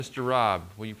Mr. Rob,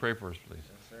 will you pray for us, please?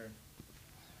 Yes, sir.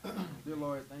 Dear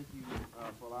Lord, thank you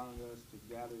for allowing us to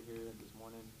gather here this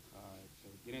morning to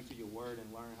get into your word and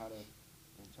learn how to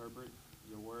interpret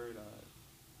your word.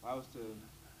 Allow us to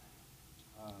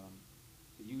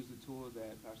use the tools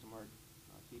that Pastor Mark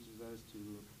teaches us to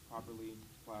properly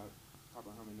apply proper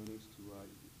hermeneutics to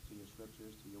your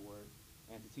scriptures, to your word,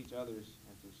 and to teach others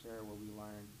and to share what we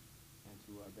learn and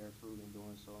to bear fruit in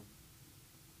doing so.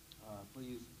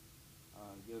 Please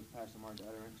give Pastor Mark the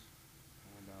utterance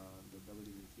and the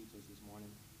ability to teach us this morning,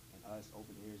 and us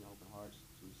open ears and open hearts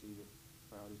to receive it.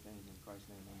 For all these things in Christ's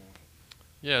name, amen.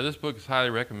 Yeah, this book is highly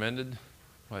recommended.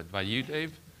 What, by you,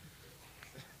 Dave?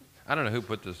 I don't know who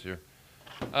put this here.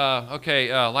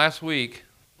 Last week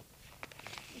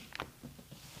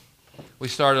we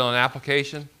started on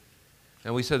application,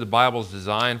 and we said the Bible is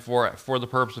designed for the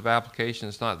purpose of application.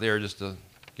 It's not there just to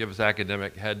give us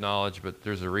academic head knowledge, but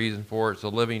there's a reason for it. It's a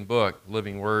living book,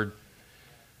 living word.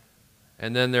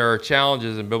 And then there are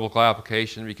challenges in biblical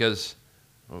application because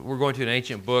we're going to an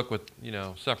ancient book with,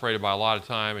 separated by a lot of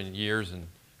time and years and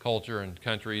culture and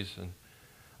countries and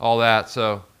all that.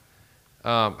 So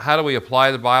how do we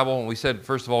apply the Bible? And we said,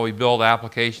 first of all, we build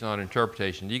application on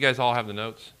interpretation. Do you guys all have the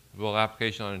notes? Build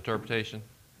application on interpretation?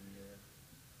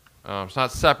 It's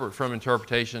not separate from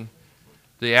interpretation.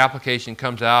 The application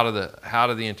comes out of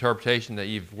the interpretation that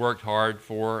you've worked hard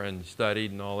for and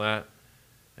studied and all that.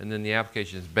 And then the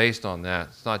application is based on that.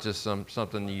 It's not just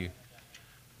something you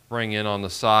bring in on the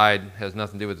side. It has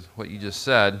nothing to do with what you just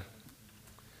said.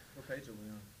 What page are we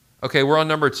on? Okay, we're on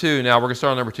number 2 now. We're going to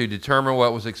start on number 2. Determine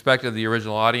what was expected of the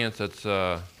original audience.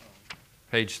 That's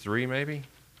page 3, maybe?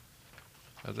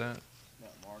 How's that?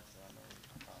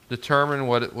 Determine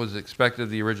what it was expected of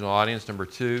the original audience, number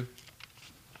 2.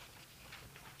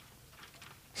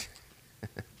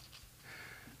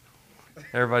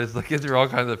 Everybody's looking through all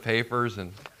kinds of papers,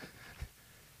 and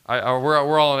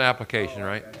we're all in application,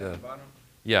 right?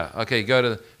 Yeah. Okay. Go to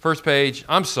the first page.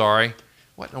 I'm sorry.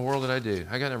 What in the world did I do?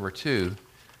 I got number 2.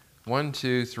 1,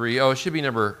 2, 3. Oh, it should be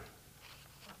number.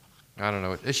 I don't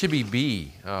know. It should be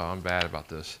B. Oh, I'm bad about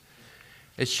this.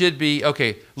 It should be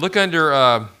okay. Look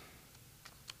under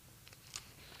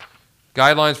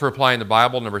guidelines for applying the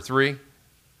Bible. Number 3.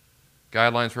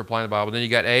 Guidelines for applying the Bible. Then you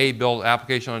got A. Build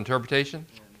application on interpretation.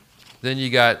 Then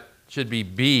you should be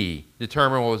B,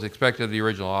 determine what was expected of the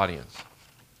original audience.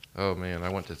 Oh man, I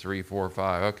went to 3, 4,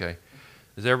 5. Okay.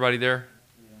 Is everybody there?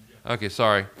 Yeah. Okay,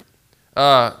 sorry.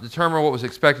 Determine what was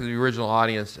expected of the original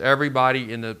audience.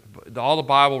 Everybody all the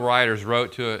Bible writers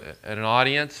wrote to an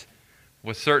audience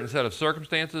with a certain set of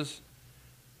circumstances.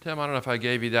 Tim, I don't know if I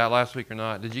gave you that last week or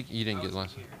not. Did you? You didn't get it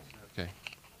last week. Okay.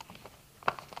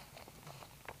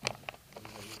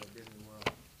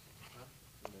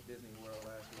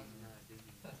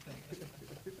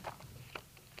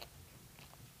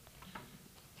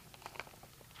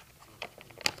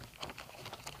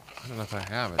 I don't know if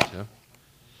I have it, Tim.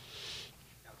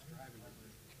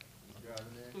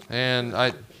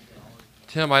 And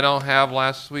Tim, I don't have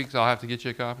last week, so I'll have to get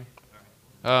you a copy.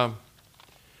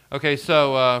 Okay,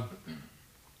 so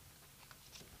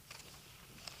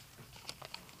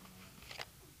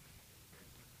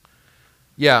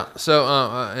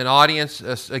an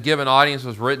audience, a given audience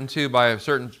was written to by a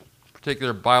certain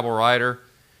particular Bible writer,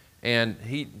 and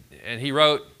he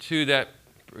wrote to that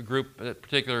group, that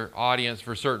particular audience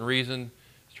for a certain reason.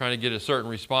 He's trying to get a certain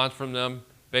response from them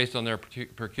based on their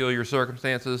peculiar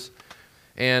circumstances.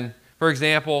 And for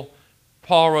example,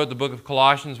 Paul wrote the book of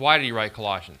Colossians. Why did he write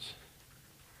Colossians?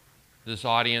 This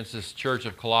audience, this church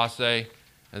of Colossae,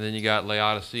 and then you got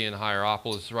Laodicea and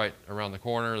Hierapolis right around the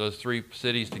corner, those 3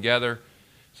 cities together.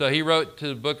 So he wrote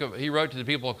to the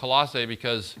people of Colossae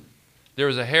because there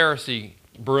was a heresy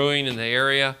brewing in the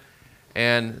area,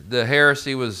 and the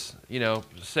heresy was,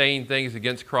 saying things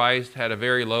against Christ, had a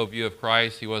very low view of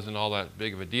Christ. He wasn't all that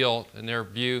big of a deal in their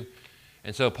view.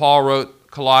 And so Paul wrote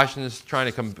Colossians trying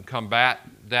to combat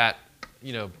that,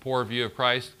 poor view of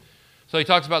Christ. So he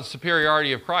talks about the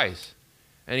superiority of Christ.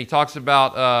 And he talks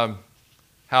about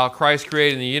how Christ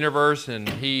created the universe, and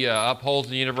he upholds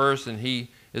the universe, and he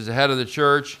is the head of the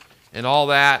church, and all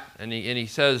that. And he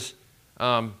says,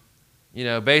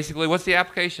 basically, what's the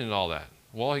application in all that?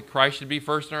 Well, Christ should be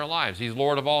first in our lives. He's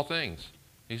Lord of all things.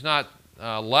 He's not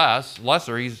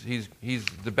lesser. He's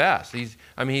the best. He's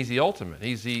the ultimate.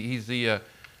 He's the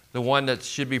one that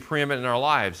should be preeminent in our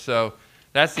lives. So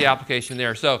that's the application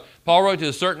there. So Paul wrote to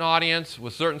a certain audience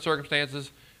with certain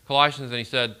circumstances, Colossians, and he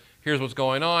said, here's what's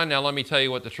going on. Now let me tell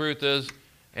you what the truth is.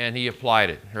 And he applied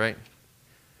it, right?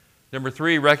 Number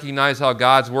 3, recognize how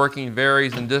God's working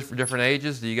varies in different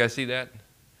ages. Do you guys see that?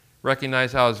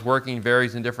 Recognize how his working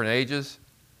varies in different ages.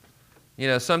 You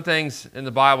know, some things in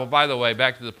the Bible, by the way,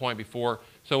 back to the point before.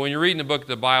 So when you're reading the book of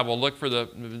the Bible, look for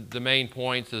the main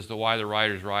points as to why the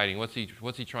writer's writing. What's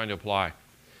he trying to apply?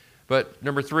 But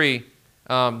number 3,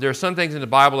 there are some things in the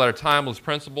Bible that are timeless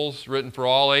principles written for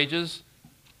all ages,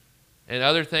 and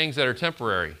other things that are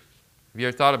temporary. Have you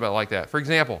ever thought about it like that? For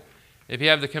example, if you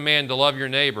have the command to love your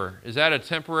neighbor, is that a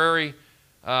temporary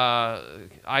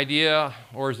idea,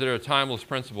 or is there a timeless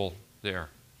principle there?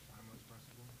 Timeless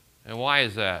principle. And why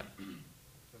is that? Because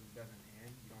it doesn't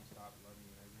end. You don't stop loving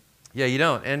your neighbor. Yeah, you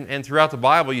don't. And throughout the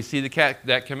Bible, you see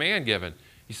that command given.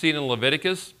 You see it in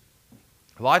Leviticus.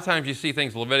 A lot of times you see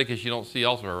things in Leviticus you don't see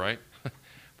elsewhere, right?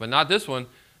 But not this one.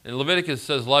 In Leviticus, it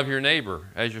says, love your neighbor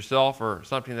as yourself, or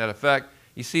something to that effect.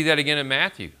 You see that again in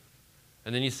Matthew.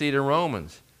 And then you see it in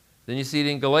Romans. Then you see it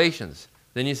in Galatians.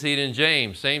 Then you see it in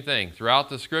James. Same thing. Throughout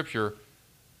the Scripture,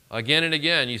 again and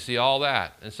again, you see all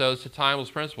that. And so it's a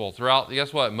timeless principle. Throughout,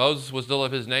 guess what? Moses was to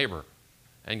love his neighbor.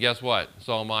 And guess what?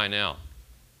 So am I now.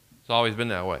 It's always been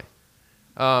that way.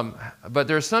 But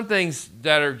there's some things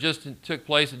that are just took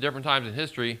place at different times in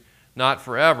history, not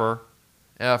forever.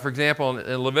 For example,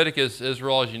 in Leviticus,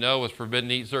 Israel, as you know, was forbidden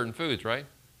to eat certain foods, right?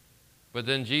 But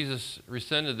then Jesus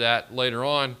rescinded that later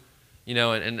on, you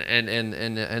know, and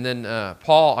then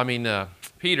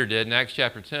Peter did in Acts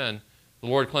chapter 10. The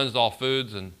Lord cleansed all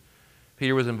foods, and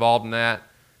Peter was involved in that.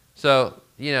 So,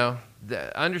 you know,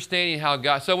 understanding how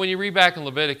God. So when you read back in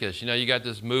Leviticus, you know, you got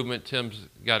this movement. Tim's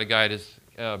got a guy at his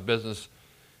business.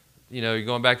 You know, you're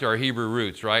going back to our Hebrew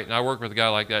roots, right? And I work with a guy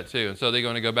like that too. And so they're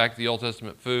going to go back to the Old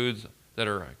Testament foods that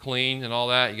are clean and all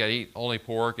that. You got to eat only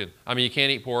pork, and you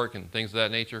can't eat pork and things of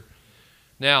that nature.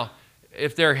 Now,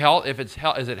 is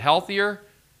it healthier?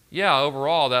 Yeah,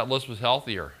 overall that list was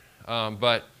healthier.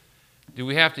 But do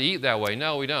we have to eat that way?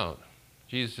 No, we don't.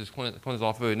 Jesus just cleansed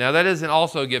all food. Now, that doesn't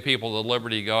also give people the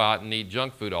liberty to go out and eat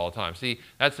junk food all the time. See,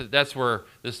 that's where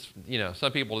this, you know,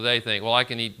 some people today think, well, I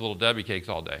can eat Little Debbie cakes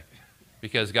all day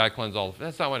because God cleansed all the food.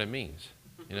 That's not what it means,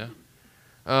 you know.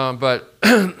 But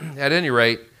at any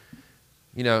rate,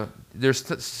 you know,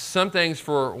 there's some things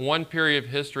for one period of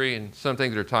history and some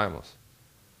things that are timeless.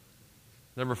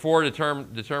 Number 4,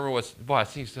 determine what's, boy, it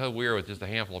seems so weird with just a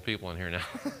handful of people in here now.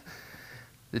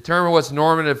 Determine what's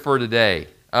normative for today.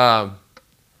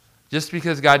 Just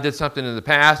because God did something in the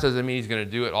past doesn't mean he's going to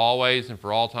do it always and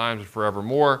for all times and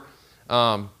forevermore.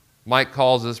 Mike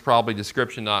calls this probably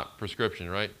description, not prescription,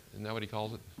 right? Isn't that what he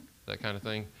calls it? That kind of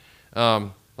thing.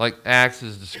 Like Acts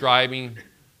is describing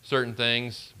certain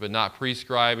things, but not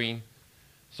prescribing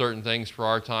certain things for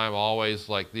our time always.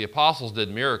 Like the apostles did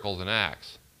miracles in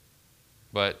Acts.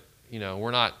 But, you know,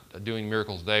 we're not doing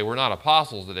miracles today. We're not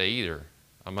apostles today either,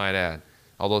 I might add,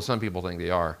 although some people think they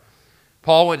are.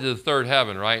 Paul went to the third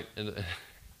heaven, right, in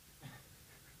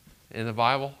the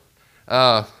Bible?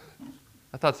 I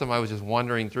thought somebody was just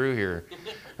wandering through here.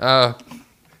 The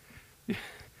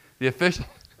official...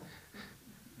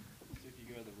 If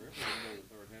you go to the river, you can go to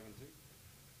the third heaven too.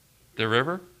 The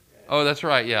river? Yeah. Oh, that's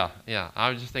right, yeah. I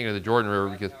was just thinking of the Jordan River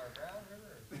because...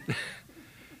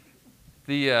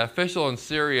 The official in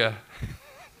Syria,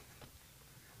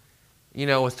 you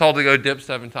know, was told to go dip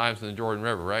 7 times in the Jordan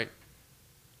River, right?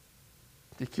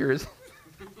 To cure his...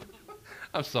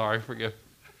 I'm sorry, forgive.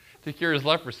 To cure his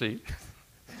leprosy.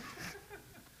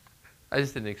 I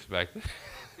just didn't expect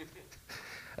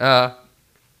it.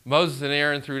 Moses and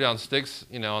Aaron threw down sticks,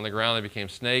 you know, on the ground. They became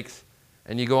snakes.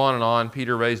 And you go on and on.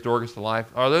 Peter raised Dorcas to life.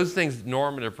 Are those things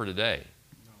normative for today?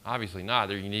 No. Obviously not.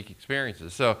 They're unique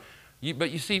experiences. So...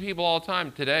 But you see people all the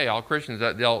time today, all Christians,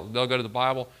 that they'll go to the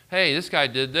Bible, hey, this guy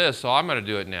did this, so I'm going to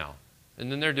do it now.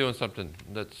 And then they're doing something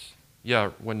that's,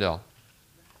 yeah, Wendell.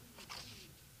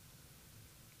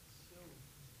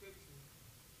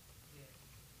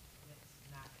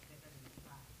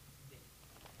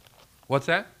 What's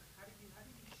that? How do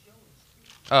you show in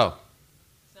Scripture Oh.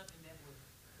 something that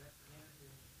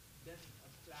doesn't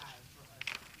apply for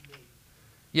us today?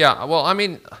 Yeah, well, I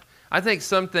mean, I think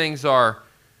some things are...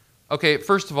 Okay,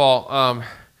 first of all,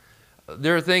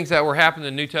 there are things that were happening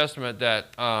in the New Testament that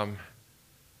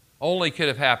only could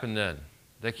have happened then.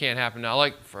 They can't happen now.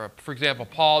 Like, for example,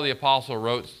 Paul the Apostle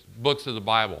wrote books of the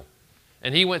Bible.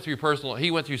 And he went through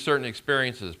certain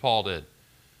experiences, Paul did,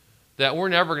 that we're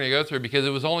never going to go through because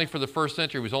it was only for the first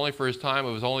century. It was only for his time.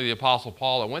 It was only the Apostle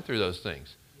Paul that went through those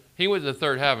things. He went to the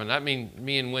third heaven. That means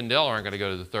me and Wendell aren't going to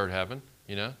go to the third heaven,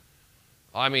 you know.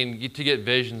 I mean, to get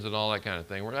visions and all that kind of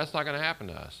thing. That's not going to happen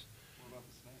to us.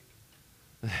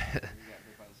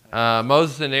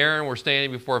 Moses and Aaron were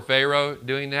standing before Pharaoh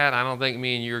doing that. I don't think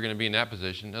me and you are going to be in that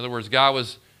position. In other words, God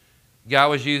was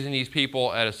using these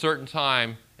people at a certain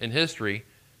time in history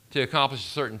to accomplish a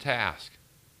certain task.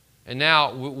 And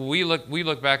now we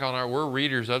look back on we're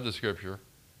readers of the Scripture,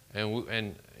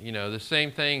 and you know the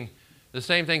same things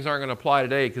aren't going to apply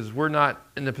today because we're not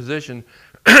in the position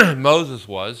Moses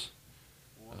was.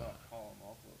 What about Paul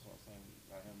also? So I was saying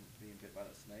about him being bit by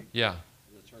that snake. Yeah.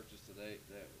 The churches today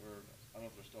that were, I don't know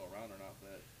if they're still around or not,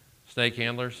 but Snake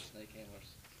handlers. snake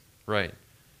handlers. Right.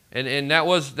 And that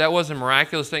was a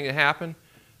miraculous thing that happened.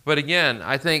 But again,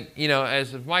 I think, you know,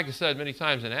 as Mike has said many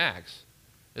times in Acts,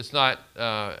 it's not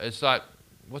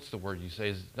what's the word you say?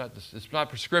 It's not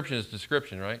prescription, it's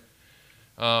description, right?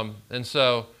 And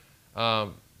so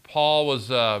Paul was,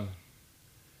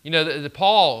 you know,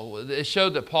 it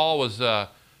showed that Paul was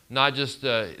not just,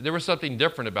 there was something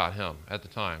different about him at the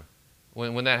time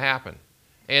when that happened.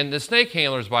 And the snake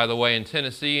handlers, by the way, in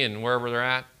Tennessee and wherever they're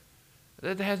at,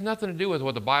 that has nothing to do with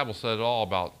what the Bible said at all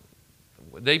about.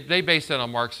 They based that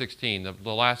on Mark 16,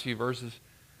 the last few verses.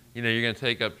 You know, you're going to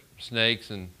take up snakes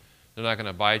and they're not going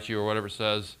to bite you or whatever it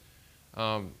says.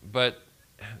 But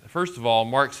first of all,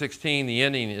 Mark 16, the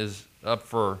ending is up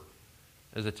for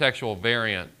as a textual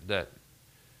variant that,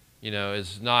 you know,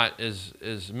 is not,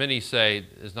 as many say,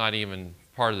 is not even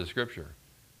part of the Scripture.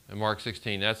 In Mark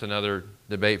 16, that's another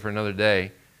debate for another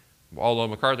day. Although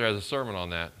MacArthur has a sermon on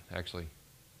that, actually.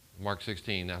 Mark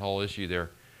 16, that whole issue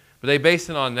there. But they based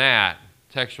it on that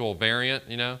textual variant,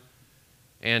 you know.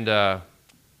 And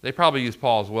they probably use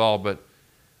Paul as well, but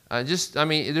I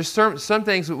mean, there's some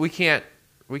things that we can't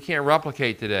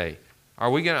replicate today.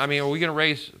 Are we gonna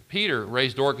raise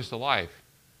Dorcas to life?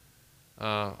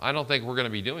 I don't think we're going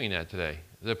to be doing that today.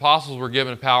 The apostles were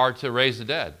given power to raise the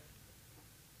dead.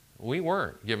 We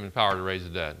weren't given power to raise the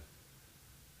dead.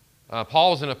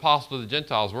 Paul was an apostle to the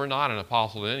Gentiles. We're not an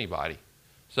apostle to anybody.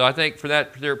 So I think for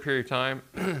that period of time,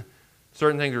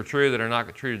 certain things are true that are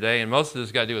not true today, and most of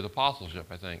this got to do with apostleship,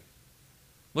 I think.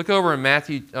 Look over in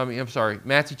Matthew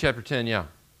chapter 10, yeah.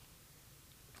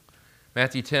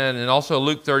 Matthew 10, and also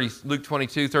Luke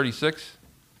 22, 36.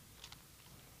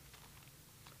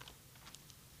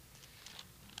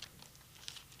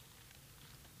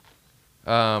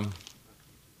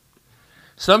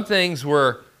 Some things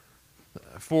were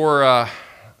for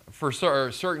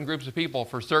certain groups of people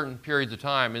for certain periods of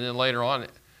time, and then later on,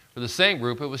 for the same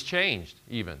group, it was changed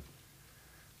even.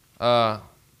 Matthew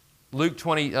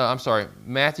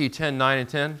 10, 9 and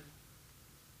 10.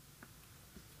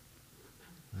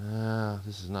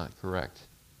 This is not correct.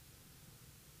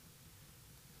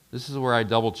 This is where I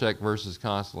double check verses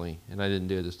constantly, and I didn't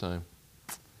do it this time.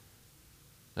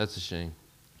 That's a shame.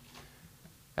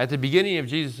 At the beginning of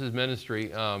Jesus'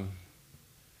 ministry,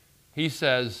 he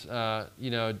says,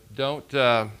 you know,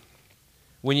 don't,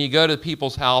 when you go to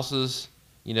people's houses,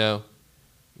 you know,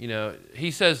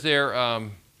 he says there,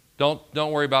 don't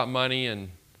worry about money and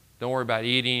don't worry about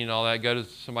eating and all that. Go to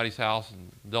somebody's house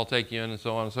and they'll take you in and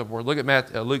so on and so forth. Look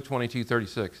at Luke 22,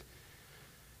 36.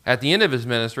 At the end of his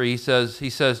ministry, he says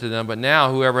to them, but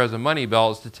now whoever has a money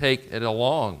belt is to take it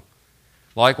along.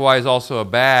 Likewise also a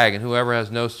bag, and whoever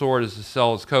has no sword is to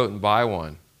sell his coat and buy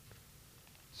one.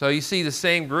 So you see the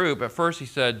same group. At first he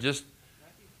said just...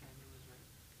 Matthew 10, it was right.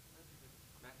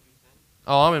 Matthew 10.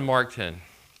 Oh, I'm in Mark 10.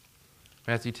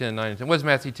 Matthew 10, 9 and 10. What does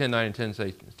Matthew 10, 9 and 10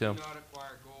 say, Tim? Do not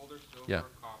acquire gold or silver Yeah. or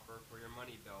copper for your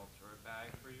money belt or a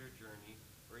bag for your journey,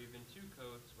 or even 2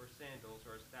 coats or sandals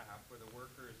or a staff, for the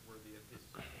worker is worthy of his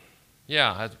support.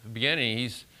 Yeah, at the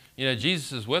beginning,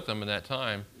 Jesus is with them in that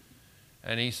time.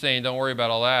 And he's saying, don't worry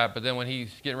about all that. But then when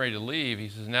he's getting ready to leave, he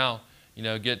says, now,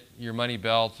 get your money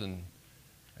belts and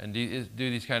do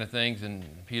these kind of things. And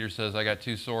Peter says, I got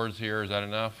 2 swords here. Is that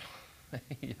enough?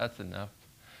 Yeah, that's enough.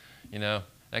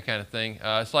 That kind of thing.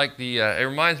 It's like it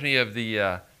reminds me of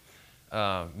the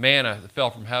manna that fell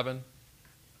from heaven.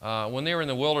 When they were in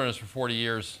the wilderness for 40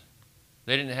 years,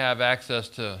 they didn't have access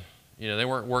to, they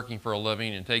weren't working for a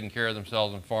living and taking care of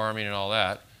themselves and farming and all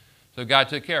that. So God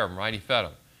took care of them, right? He fed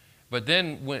them. But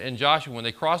then in Joshua, when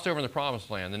they crossed over in the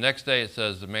promised land, the next day it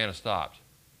says the manna stopped.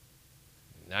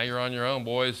 Now you're on your own,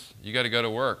 boys. You got to go to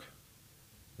work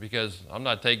because I'm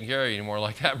not taking care of you anymore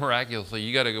like that miraculously.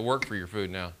 You got to go work for your food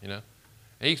now, And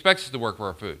he expects us to work for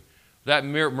our food. That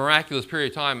miraculous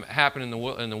period of time happened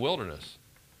in the wilderness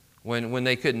when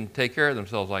they couldn't take care of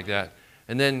themselves like that.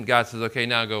 And then God says, okay,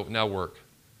 now work.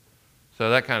 So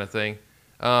that kind of thing.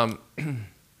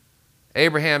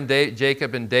 Abraham,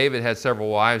 Jacob, and David had several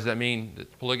wives. Does that mean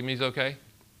that polygamy is okay?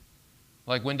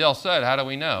 Like Wendell said, how do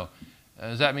we know?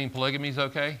 Does that mean polygamy is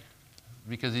okay?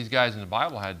 Because these guys in the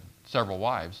Bible had several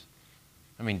wives.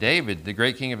 I mean, David, the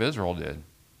great king of Israel, did.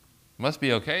 Must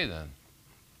be okay then.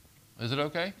 Is it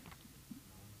okay?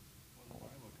 Well, the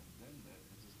Bible condemned it.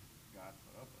 It's just God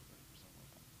put up with it for some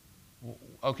reason.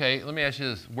 okay, let me ask you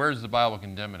this. Where does the Bible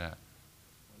condemn it at?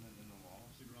 Wasn't it in the law?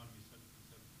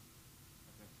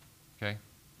 Okay.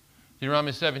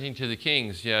 Deuteronomy 17 to the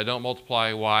kings. Yeah, don't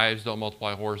multiply wives, don't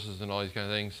multiply horses, and all these kind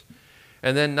of things.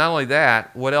 And then not only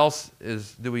that, what else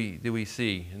do we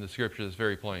see in the Scripture that's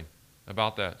very plain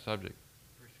about that subject?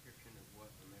 Prescription of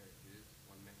what a marriage is,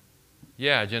 one man and woman.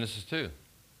 Yeah, Genesis 2.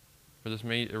 For this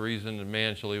reason, a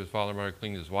man shall leave his father and mother,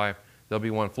 cling to his wife. They'll be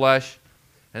one flesh.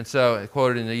 And so,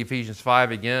 quoted in the Ephesians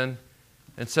 5 again.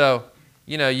 And so,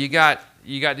 you know, you got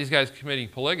these guys committing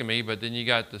polygamy, but then you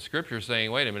got the Scripture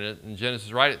saying, wait a minute, in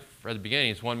Genesis right at the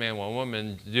beginning, it's one man, one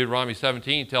woman. Deuteronomy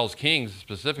 17 tells kings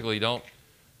specifically, don't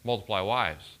multiply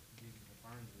wives. Jesus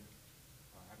affirms it.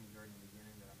 Haven't you heard in the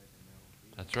beginning that I make a male?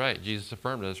 That's right. Jesus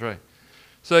affirmed it. That's right.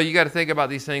 So you got to think about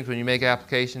these things when you make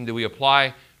application. Do we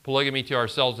apply polygamy to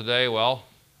ourselves today? Well,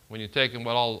 when you take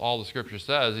what all the Scripture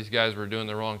says, these guys were doing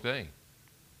the wrong thing.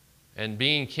 And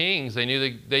being kings, they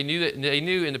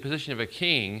knew in the position of a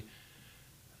king,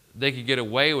 they could get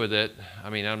away with it.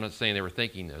 I mean, I'm not saying they were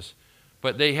thinking this,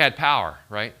 but they had power,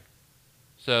 right?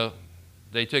 So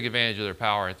they took advantage of their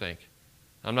power, I think.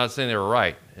 I'm not saying they were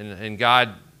right. And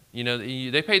God, you know,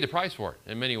 they paid the price for it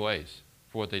in many ways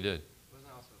for what they did. Wasn't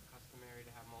it also customary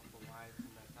to have multiple wives in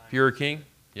that time? If you're a king,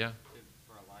 yeah.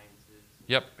 For alliances.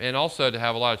 Yep, and also to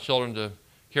have a lot of children to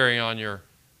carry on your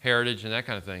heritage and that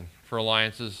kind of thing for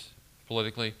alliances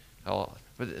politically.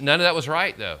 But none of that was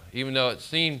right, though, even though it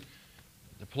seemed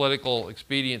the political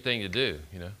expedient thing to do,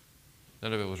 you know.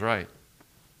 None of it was right.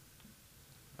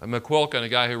 McQuilkin, a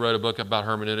guy who wrote a book about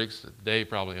hermeneutics that Dave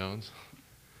probably owns.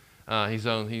 He's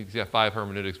got 5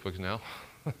 hermeneutics books now.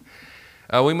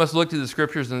 We must look to the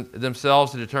Scriptures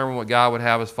themselves to determine what God would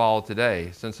have us follow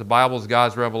today. Since the Bible is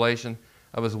God's revelation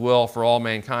of His will for all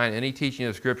mankind, any teaching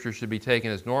of Scripture should be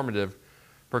taken as normative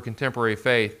for contemporary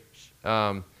faith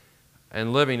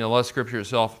and living unless Scripture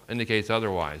itself indicates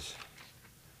otherwise.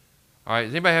 All right,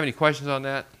 does anybody have any questions on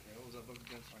that? Yeah, what was that book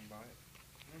again so I can buy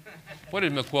it? What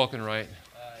did McQuilkin write?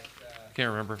 It's, Can't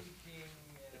remember. teaching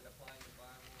and applying the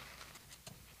Bible.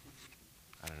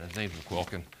 I don't know. His name's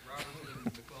McQuilkin.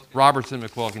 Robertson McQuilkin. Robertson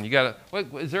McQuilkin. You got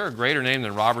is there a greater name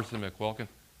than Robertson McQuilkin?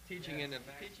 Teaching and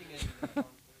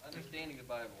understanding the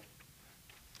Bible.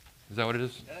 Is that what it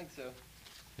is? I think so.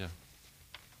 Yeah.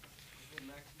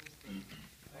 Maximus,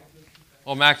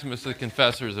 Well, Maximus the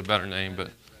Confessor is a better name, but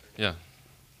yeah,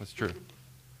 that's true.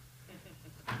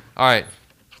 All right.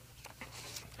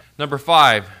 Number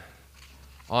 5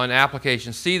 on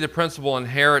application. See the principle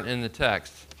inherent in the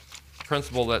text.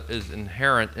 Principle that is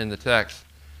inherent in the text.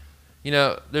 You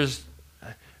know, there's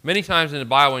many times in the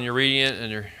Bible when you're reading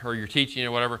it or you're teaching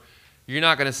or whatever, you're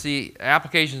not going to see,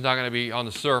 application is not going to be on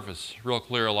the surface real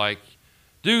clear like,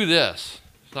 do this.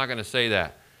 It's not going to say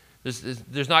that.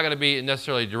 There's not going to be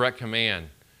necessarily a direct command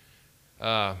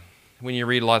when you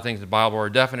read a lot of things in the Bible or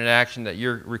a definite action that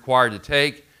you're required to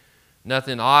take.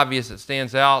 Nothing obvious that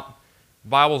stands out. The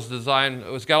Bible's designed,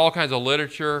 it's got all kinds of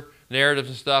literature, narratives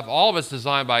and stuff. All of it's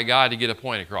designed by God to get a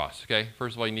point across, okay?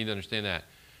 First of all, you need to understand that.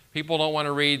 People don't want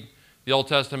to read the Old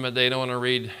Testament. They don't want to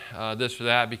read this or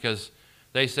that because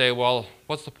they say, well,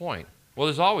 what's the point? Well,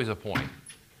 there's always a point.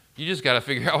 You just got to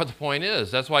figure out what the point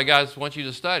is. That's why God wants you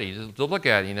to study, just to look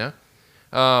at it, you know.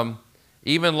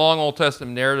 Even long Old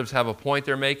Testament narratives have a point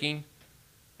they're making,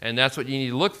 and that's what you need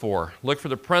to look for. Look for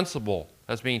the principle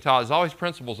that's being taught. There's always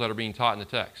principles that are being taught in the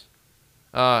text.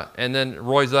 And then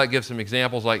Roy Zuck gives some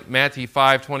examples like Matthew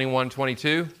 5, 21,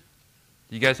 22.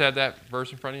 You guys have that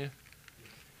verse in front of you?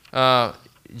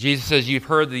 Jesus says, you've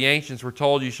heard the ancients were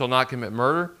told you shall not commit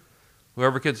murder.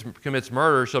 Whoever commits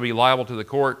murder shall be liable to the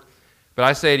court. But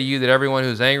I say to you that everyone who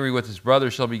is angry with his brother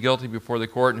shall be guilty before the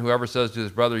court, and whoever says to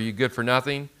his brother, you good for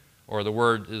nothing, or the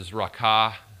word is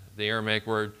rakah, the Aramaic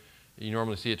word. You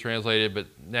normally see it translated, but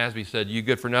Nasby said, you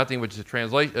good for nothing, which is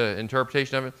a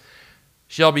interpretation of it,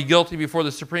 shall be guilty before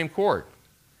the Supreme Court.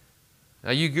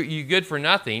 Now, you good for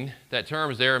nothing, that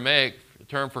term is the Aramaic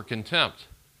term for contempt,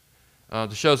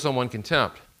 to show someone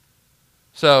contempt.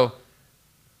 So,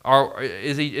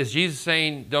 is Jesus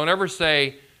saying, don't ever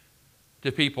say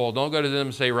to people, don't go to them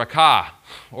and say, rakah,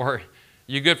 or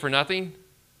you good for nothing?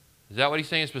 Is that what he's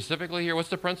saying specifically here? What's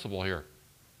the principle here?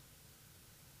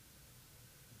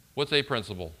 What's a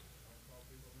principle?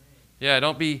 Yeah,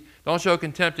 don't show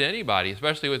contempt to anybody,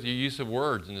 especially with your use of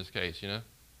words in this case, you know.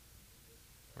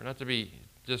 Or not to be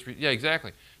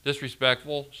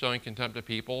disrespectful, showing contempt to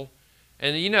people.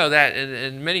 And you know that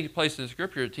in many places in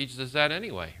Scripture it teaches us that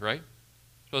anyway, right?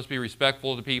 Supposed to be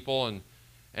respectful to people,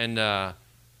 and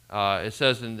it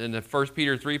says in the 1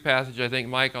 Peter 3 passage, I think,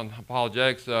 Mike, on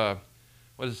apologetics, what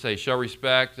does it say? Show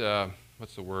respect.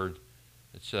 What's the word?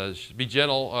 It says, be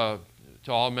gentle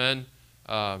to all men,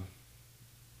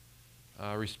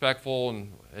 respectful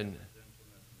and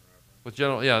with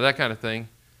general, yeah, that kind of thing.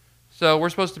 So we're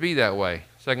supposed to be that way.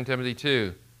 2 Timothy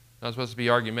 2. Not supposed to be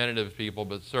argumentative people,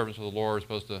 but servants of the Lord are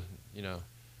supposed to,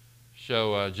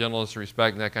 show gentleness,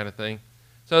 respect, and that kind of thing.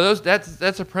 So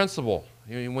that's a principle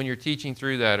when you're teaching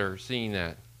through that or seeing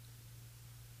that.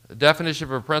 The definition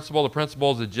of a principle: the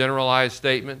principle is a generalized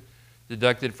statement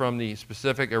deducted from the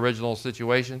specific original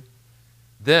situation,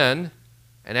 then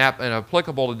and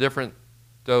applicable to different,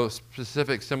 though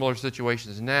specific, similar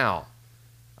situations now.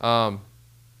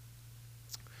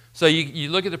 So you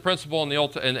look at the principle in the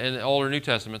Old or New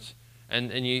Testaments,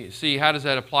 and you see how does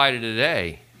that apply to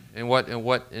today, and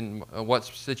what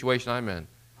situation I'm in.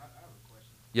 I have a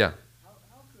question. Yeah. How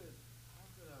could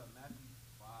Matthew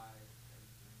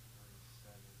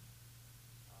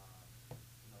 5:33-37,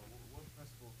 what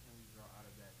principle can we draw out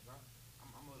of that? 'Cause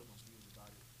I'm a little confused about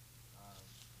it.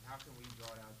 How can we draw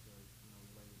it out to,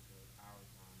 related to our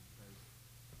time? Because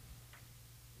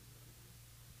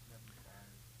Matthew 5.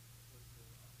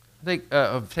 I think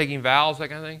of taking vows, that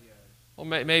kind of thing. Yeah. Well,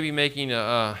 maybe making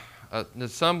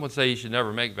some would say you should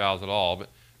never make vows at all, but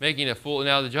making a fool.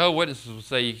 Now the Jehovah's Witnesses would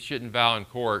say you shouldn't vow in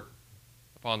court,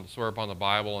 swear upon the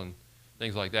Bible and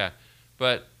things like that.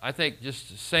 But I think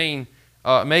just saying,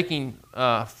 making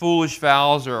foolish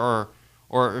vows or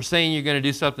saying you're going to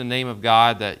do something in the name of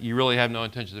God that you really have no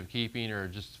intentions of keeping, or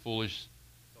just foolish.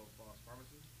 So false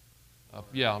promises?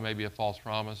 Yeah, maybe a false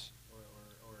promise.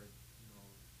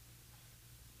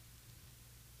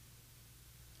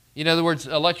 In other words,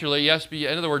 allegedly, yes.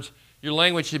 In other words, your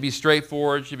language should be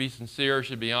straightforward, should be sincere,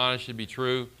 should be honest, should be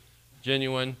true,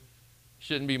 genuine.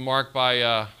 Shouldn't be marked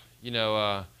by,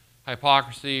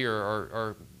 hypocrisy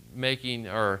or making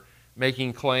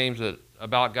claims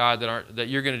about God that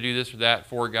you're going to do this or that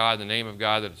for God, in the name of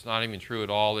God, that it's not even true at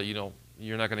all, that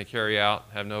you're not going to carry out,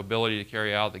 have no ability to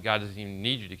carry out, that God doesn't even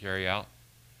need you to carry out.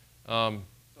 So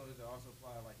does it also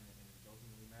apply like in a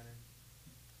jokingly manner?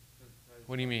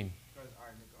 What do you mean?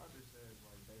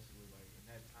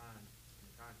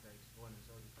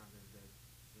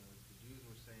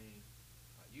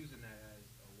 Using that as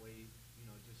a way,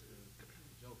 just a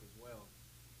joke as well.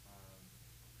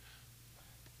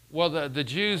 Well, the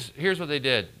Jews, here's what they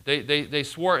did. They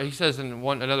swore. He says in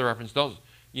another reference,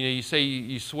 you say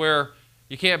you swear.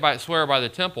 You can't swear by the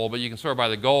temple, but you can swear by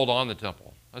the gold on the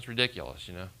temple. That's ridiculous,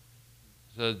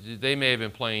 So they may have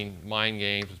been playing mind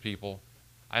games with people.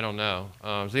 I don't know.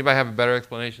 Does anybody have a better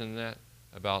explanation than that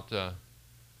about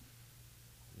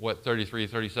what 33,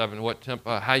 37,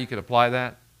 how you could apply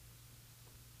that?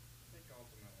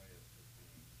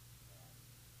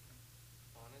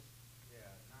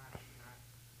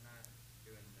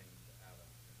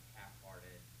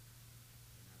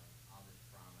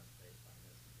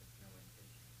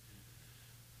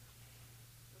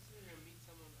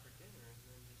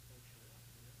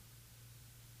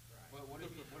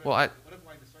 What if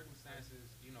like the circumstances,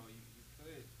 you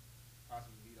could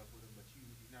possibly meet up with him, but you're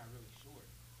not really sure.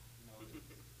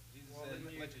 Jesus said,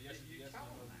 let your yes be yes and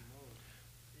your no be no.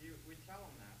 We tell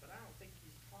him that, but I don't think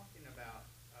he's talking about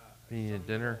being at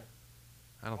dinner.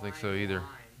 I don't think so either.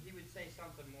 He would say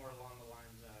something more along the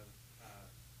lines of,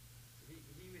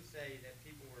 he would say that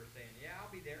people were saying, yeah, I'll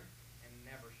be there, and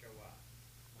never show up.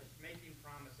 Just making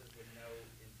promises with no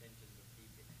intentions of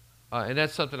keeping it. And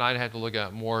that's something I'd have to look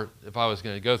at more if I was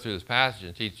going to go through this passage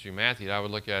and teach through Matthew. I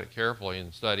would look at it carefully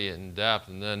and study it in depth,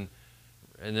 and then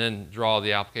draw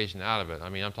the application out of it. I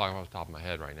mean, I'm talking off the top of my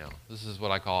head right now. This is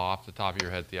what I call off the top of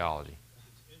your head theology.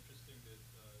 It's interesting that it's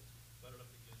butted up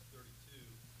against 32,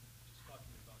 just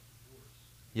talking about divorce.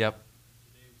 Yep,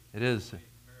 it is. Right.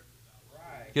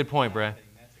 Good point, Brad.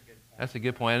 That's a good point. That's a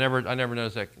good point. I never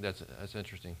noticed that. That's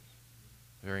interesting.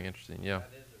 Very interesting. Yeah.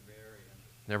 That is a very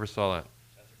interesting. Never saw that.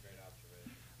 That's a great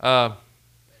observation.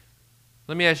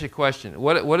 Let me ask you a question.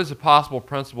 What is a possible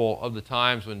principle of the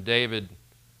times when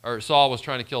Saul was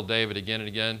trying to kill David again and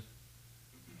again,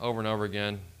 over and over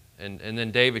again, and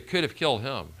then David could have killed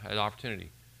him, had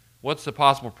opportunity. What's the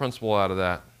possible principle out of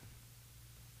that?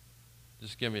 I'm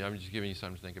just giving you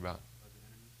something to think about.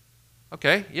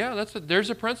 Okay, yeah, there's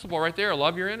a principle right there.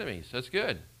 Love your enemies. That's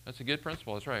good. That's a good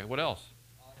principle. That's right. What else?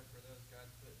 Honor for those God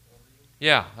put over you.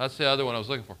 Yeah, that's the other one I was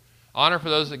looking for. Honor for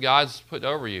those that God's put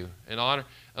over you. And honor,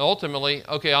 and ultimately,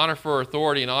 honor for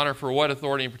authority, and honor for what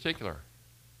authority in particular?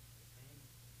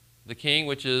 The king,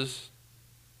 which is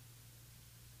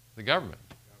the government,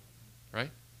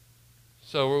 right?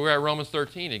 So we're at Romans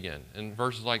 13 again, and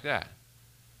verses like that.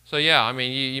 So yeah, I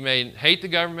mean, you may hate the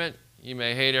government, you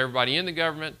may hate everybody in the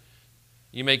government,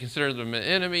 you may consider them an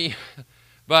enemy,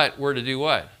 but we're to do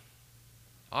what?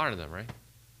 Honor them, right?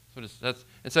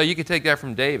 And so you can take that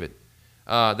from David.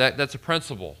 That's a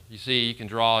principle. You see, you can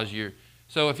draw as you.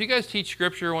 So if you guys teach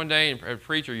Scripture one day and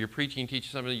preach, or you're preaching, teaching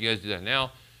something, you guys do that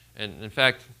now. And in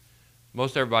fact,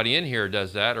 most everybody in here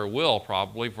does that, or will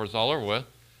probably before it's all over with.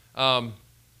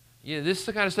 This is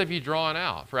the kind of stuff you're drawing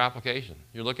out for application.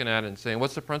 You're looking at it and saying,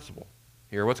 what's the principle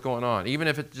here? What's going on? Even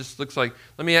if it just looks like,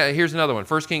 here's another one,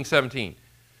 1 Kings 17.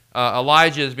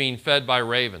 Elijah is being fed by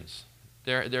ravens.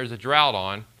 There's a drought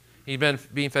on. He's been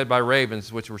being fed by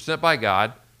ravens, which were sent by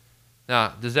God.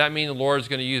 Now, does that mean the Lord is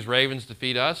going to use ravens to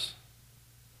feed us?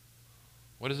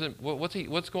 What is it?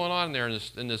 What's going on there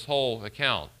in this whole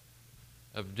account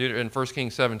in 1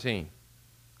 Kings 17?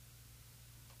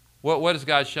 What is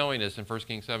God showing us in 1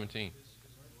 Kings 17?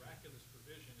 His miraculous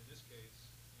provision in this case,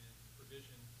 and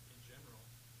provision in general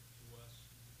to us,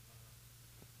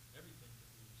 everything that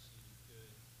we receive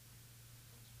good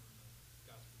comes from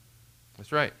God's provision.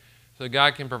 That's right. So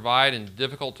God can provide in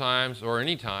difficult times or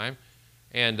any time,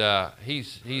 and he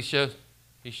shows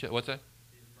what's that?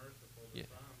 He's merciful to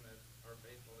some that are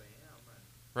faithful to him,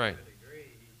 and Right. to a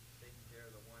degree, he's taking care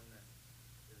of the one that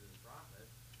is his prophet.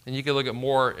 And you can look at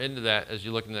more into that as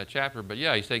you look into that chapter. But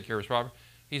yeah, he's taking care of his property.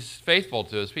 He's faithful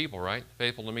to his people, right?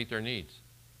 Faithful to meet their needs.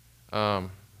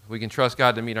 We can trust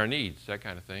God to meet our needs, that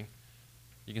kind of thing.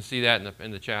 You can see that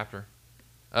in the chapter.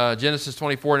 Genesis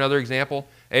 24, another example.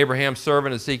 Abraham's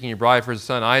servant is seeking a bride for his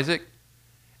son Isaac.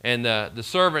 And the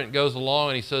servant goes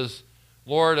along and he says,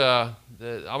 Lord, I'm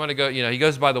going to go, he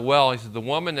goes by the well. He says, the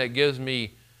woman that gives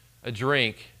me a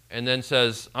drink, and then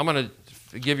says, I'm going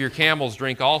to give your camels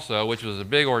drink also, which was a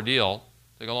big ordeal.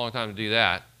 Took a long time to do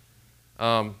that.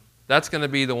 That's going to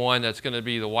be the one that's going to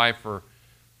be the wife for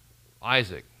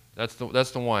Isaac. That's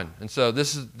the one. And so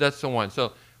that's the one.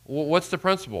 So what's the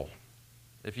principle?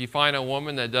 If you find a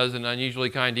woman that does an unusually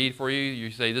kind deed for you, you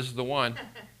say, this is the one.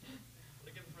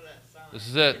 Looking for that sign. This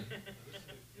is it. Could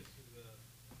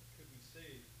we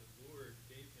say the Lord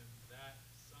gave him that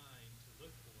sign to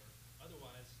look for?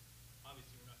 Otherwise,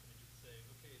 obviously, we're not going to just say,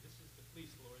 okay, this is the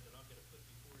fleece, Lord, that I'm going to put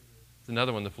before you. It's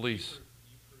another one, the fleece.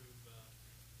 You prove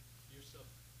yourself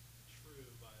true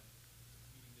by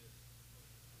eating this.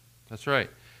 That's right.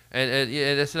 And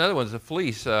that's another one, is the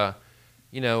fleece.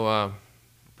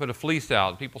 Put a fleece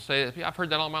out. People say, I've heard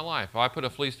that all my life. I put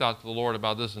a fleece out to the Lord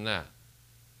about this and that.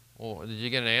 Well, did you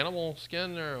get an animal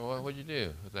skin, or what did you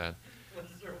do with that? Was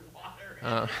there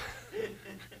water?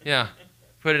 Yeah.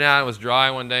 Put it out, it was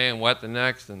dry one day and wet the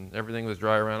next, and everything was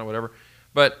dry around it, whatever.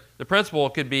 But the principle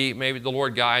could be maybe the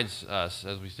Lord guides us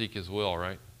as we seek his will,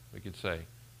 right? We could say.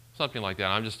 Something like that.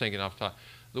 I'm just thinking off the top.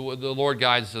 The Lord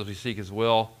guides us as we seek his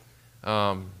will.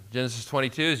 Genesis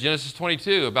 22 is Genesis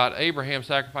 22 about Abraham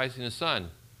sacrificing his son.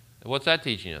 What's that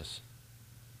teaching us?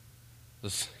 To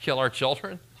kill our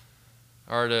children?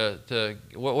 Or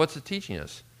what's it teaching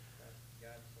us?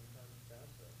 God sometimes does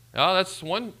so. Oh, that's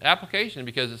one application,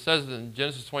 because it says in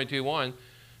Genesis 22:1,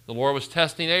 the Lord was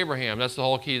testing Abraham. That's the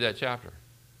whole key to that chapter.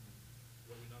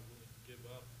 What are we not willing to give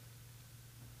up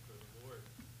for the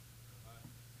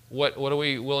Lord? What are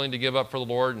we willing to give up for the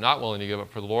Lord, not willing to give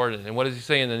up for the Lord? And what does he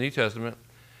say in the New Testament?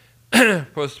 We're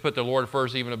supposed to put the Lord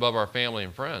first, even above our family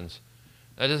and friends.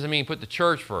 That doesn't mean put the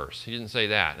church first. He didn't say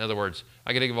that. In other words,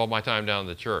 I got to give all my time down to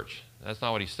the church. That's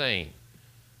not what he's saying.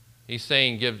 He's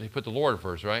saying put the Lord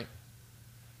first, right?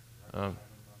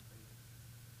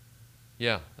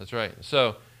 Yeah, that's right.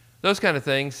 So those kind of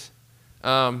things.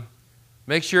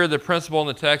 Make sure the principle in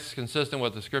the text is consistent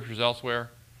with the scriptures elsewhere.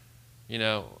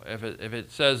 If it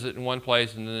says it in one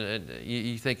place and then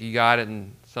you think you got it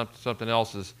and something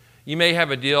else is, you may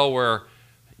have a deal where,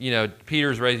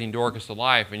 Peter's raising Dorcas to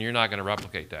life, and you're not going to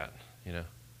replicate that. So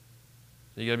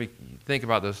you got to think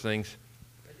about those things.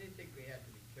 I do think we have to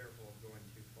be careful of going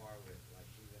too far with, like,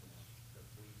 even the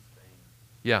fleece thing.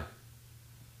 Yeah.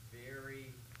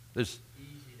 Very There's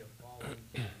easy to fall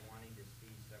into wanting to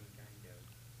see some kind of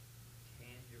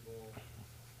tangible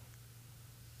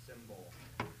symbol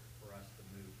for us to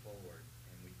move forward,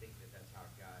 and we think that that's how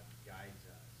God guides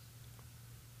us.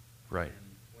 right. And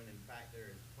when in fact there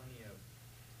is plenty of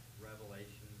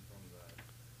revelation from the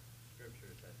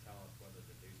scriptures that tell us whether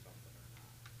to do something or not.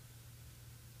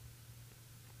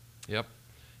 Yep.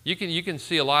 You can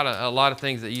see a lot of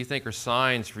things that you think are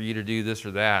signs for you to do this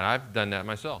or that. I've done that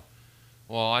myself.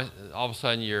 Well, all of a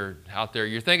sudden you're out there,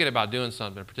 you're thinking about doing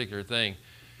something, a particular thing,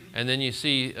 and then you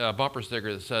see a bumper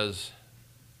sticker that says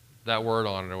that word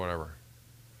on it or whatever.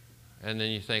 And then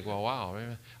you think, well, wow.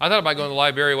 I thought about going to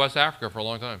Liberia, West Africa for a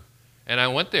long time. And I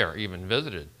went there, even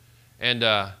visited. And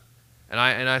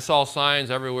I saw signs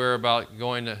everywhere about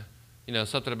going to,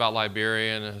 something about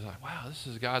Liberia, and I was like, wow, this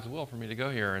is God's will for me to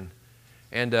go here.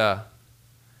 And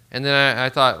And then I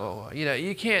thought, well, you know,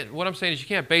 you can't, what I'm saying is you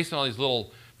can't base it on these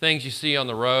little things you see on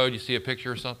the road. You see a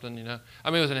picture or something, you know. I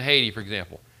mean, it was in Haiti, for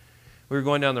example. We were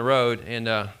going down the road, and,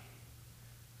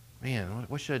 man,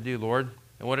 what should I do, Lord?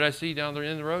 And what did I see down there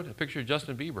in the road? A picture of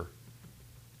Justin Bieber.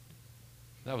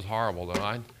 That was horrible, though.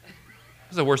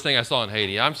 That's the worst thing I saw in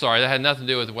Haiti. I'm sorry, that had nothing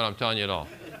to do with what I'm telling you at all.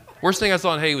 Worst thing I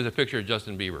saw in Haiti was a picture of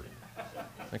Justin Bieber.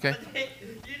 Okay? You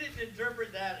didn't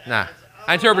interpret that Nah. as,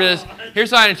 I interpreted this.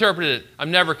 Here's how I interpreted it.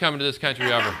 I'm never coming to this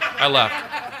country ever. I left.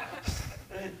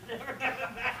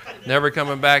 Never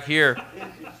coming back here.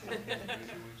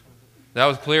 That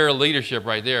was clear leadership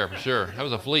right there, for sure. That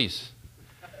was a fleece.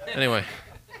 Anyway,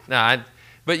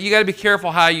 but you got to be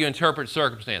careful how you interpret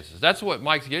circumstances. That's what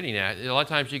Mike's getting at. A lot of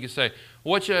times you can say,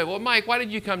 well, Mike, why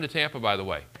did you come to Tampa, by the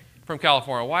way, from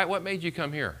California? What made you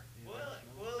come here?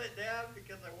 Boil it down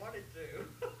because I wanted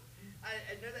to.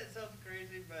 I know that sounds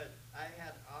crazy, but I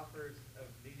had offers of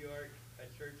New York,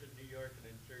 a church in New York,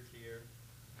 and a church here.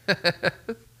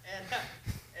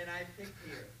 and I picked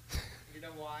here. You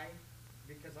know why?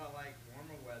 Because I like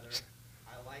warmer weather.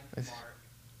 I like Mark.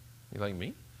 You like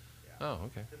me? Yeah. Oh,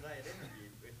 okay. Because I had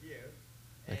interviewed with you.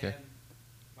 And Okay.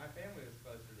 my family was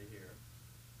closer to here.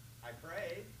 I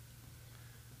prayed.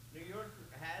 New York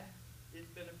had its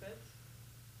benefits,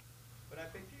 but I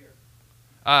picked here.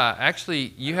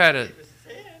 Actually, you had It was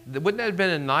sin. wouldn't that have been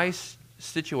a nice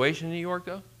situation in New York,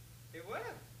 though? It would.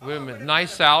 Would have been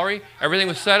nice salary. Everything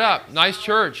was set up. Nice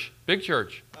church. Big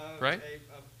church. Right?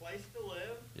 A place to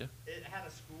live. Yeah. It had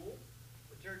a school.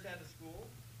 The church had a school.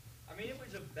 I mean, it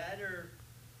was a better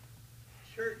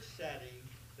church setting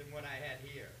than what I had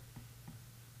here.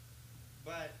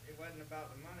 But it wasn't about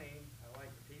the money. I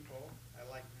liked the people. I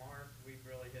liked Mark. We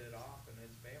really hit it off, and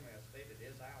his family. I stayed at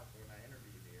his house when I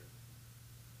interviewed here.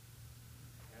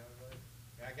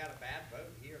 And I got a bad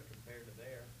vote here compared to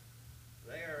there.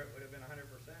 There, it would have been 100%.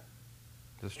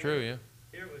 That's true, yeah.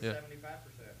 Here it was Yeah.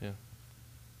 75%. Yeah.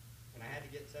 And I had to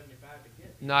get 75 to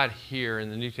get. Not here in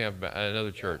the New Tampa,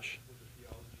 another church. Was the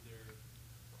theology there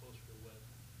closer to what?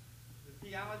 The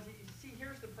theology. See,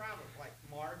 here's the problem. Like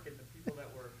Mark and the people that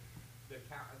were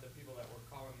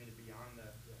calling me to be on the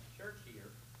church here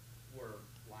were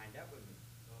lined up with me.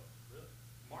 Oh, really?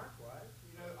 Mark was.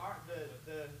 You know,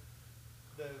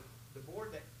 the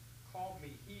board that called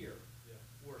me here Yeah.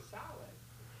 were solid.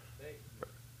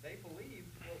 They believed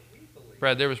what we believed.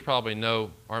 Brad, there was probably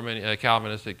no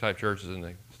Calvinistic type churches in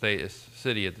the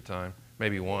city at the time.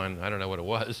 Maybe one. I don't know what it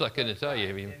was. I couldn't tell you.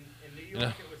 I mean, In New you York, know.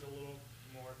 it was a little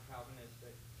more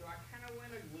Calvinistic. So I kind of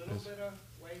went a little bit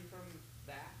away from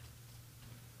that.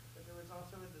 But there was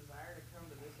also a desire to come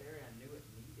to this area. I knew it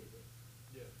needed it.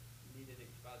 Yeah. Needed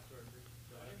expository preaching.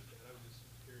 So I understand. I was just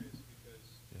curious because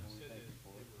Yeah. you said that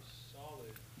it was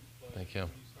solid, but Thank you.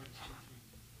 when you started switching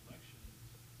elections,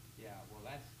 Yeah, well,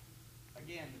 that's,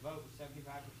 again, the vote was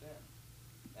 75%.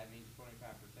 That means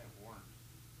 25% weren't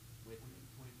with me.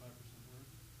 25% were.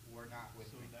 Were not with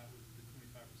So me. that was the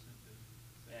 25%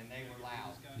 that. And they were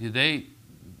loud.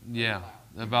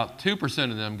 About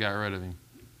 2% of them got rid of him.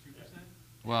 2%?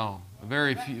 Well, a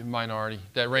very few minority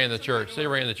that ran the church. They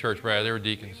ran the church, Brad. They were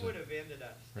deacons. We would have ended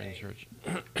up Ran the staying church.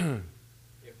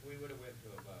 if we would have went to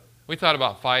a vote. We thought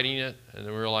about fighting it, and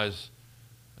then we realized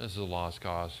this is a lost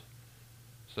cause.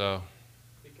 So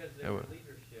Because They they were would-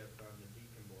 leadership on the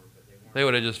deacon board, but they weren't. they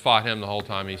would have just fought him the whole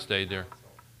time he stayed there.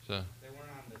 So They weren't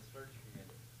on the search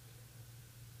committee.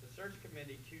 The search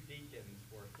committee, 2 deacons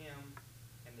were him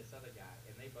and this other guy,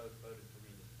 and they both voted for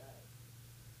me to stay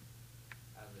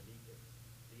as a deacon.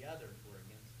 The others were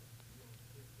against it.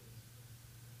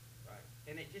 Right.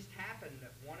 And it just happened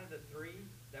that one of the 3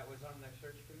 that was on the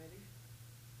search committee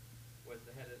was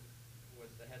the head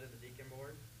of the deacon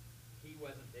board. He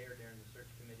wasn't there during the search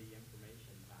committee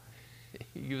information time.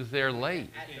 he was there late.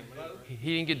 At the vote,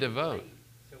 He didn't get to vote. late,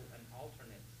 so an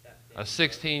alternate stepped in. A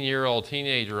 16-year-old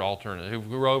teenager alternate who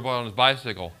rode on his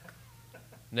bicycle.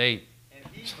 Nate. And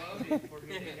he voted for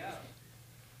me to go.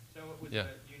 So it was Yeah.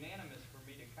 unanimous for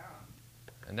me to come.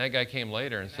 And that guy came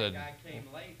later and And said, that guy came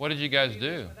late. "What did you guys He was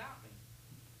do?" without me.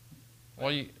 Well,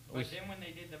 we But then when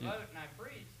they did the you- vote and I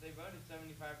preached, they voted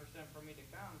 75% for me to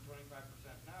come,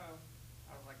 25% no.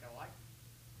 I was like, I like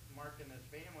Mark and his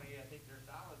family. I think they're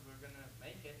solid. We're going to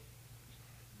make it.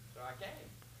 So I came.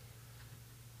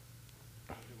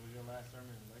 Was your last sermon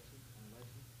in election?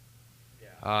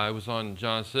 Yeah. it was on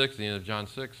John 6, the end of John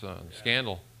 6,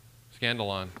 Scandal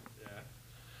on.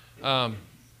 Yeah. Um,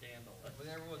 Scandalous. When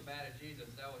everyone was mad at Jesus,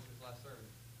 that was his last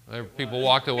sermon. People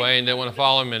walked away and didn't want to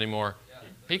follow him anymore.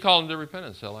 He called them to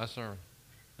repentance that last sermon.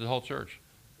 The whole church.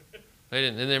 They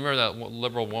didn't. And they remember that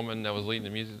liberal woman that was leading the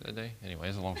music that day. Anyway,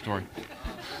 it's a long story.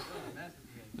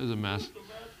 It was a mess.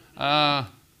 But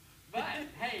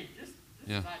hey, just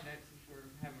Yeah. a side note since we're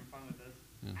having fun with this.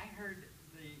 Yeah. I heard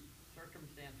the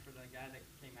circumstance for the guy that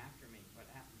came after me. What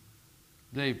happened?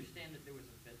 Do They, you understand that there was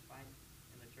a fist fight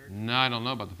in the church? no, I don't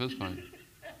know about the fist fight.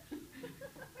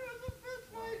 There was a fist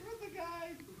fight with the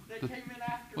guy that The- came in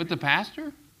after With me. the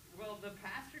pastor? Well, the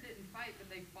pastor didn't fight, but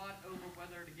they fought over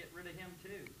whether to get rid of him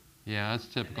too. Yeah, that's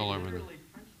typical and over they there. literally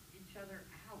punched each other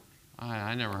out.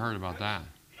 I never heard about that.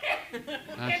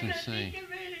 That's In the insane. deacon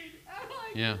meeting. I'm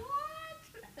like, Yeah. what?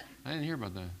 I didn't hear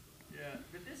about that. Yeah,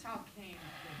 but this all came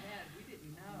to head. We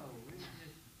didn't know. We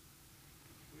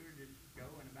were just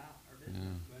going about our business.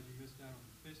 Yeah. Glad you missed out on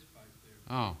the fist fight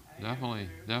there. Oh,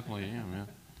 definitely am, yeah.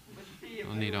 But see, if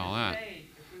Don't we need would all have that. stayed,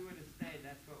 if we would have stayed,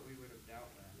 that's what we would have dealt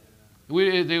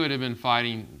with. They would have been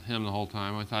fighting him the whole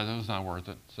time. I thought that was not worth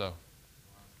it. So,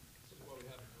 This is why we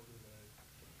haven't over that.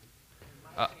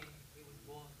 In Uh, my opinion, it was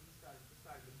born, he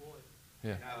started the boy.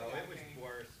 yeah. No, it was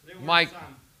worse. Mike-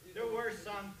 There were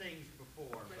some things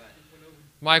before, but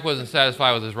Mike wasn't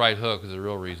satisfied with his right hook is the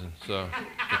real reason. So, at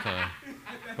the time.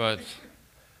 But,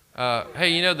 hey,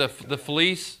 you know the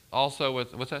fleece also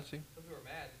with, what's that, Steve? Some people were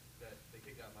mad that they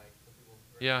kicked out Mike. Some people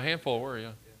were Yeah, a handful were,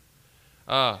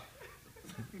 yeah.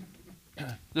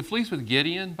 The fleece with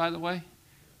Gideon, by the way,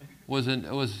 was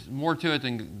more to it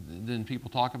than people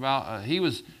talk about. He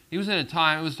was in a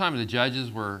time, it was a time of the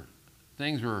judges where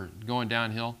things were going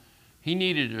downhill. He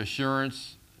needed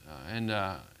assurance,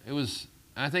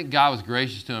 I think God was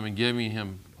gracious to him in giving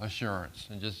him assurance,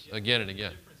 and just again and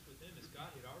again. The difference with him is God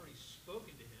had already spoken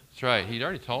to him. That's right. He'd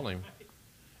already told him.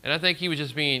 And I think he was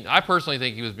just I personally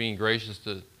think he was being gracious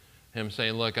to him,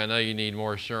 saying, look, I know you need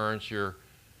more assurance.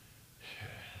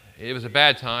 It was a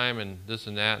bad time and this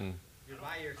and that. And you're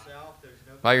by yourself. There's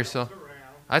no By yourself? around.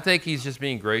 I think he's just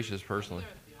being gracious personally.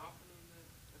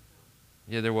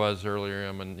 Yeah, there was earlier.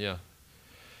 Yeah.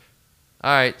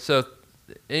 All right. So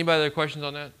anybody other questions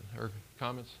on that or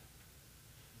comments?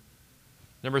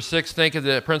 Number 6, think of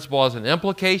the principle as an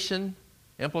implication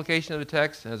of the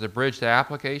text as a bridge to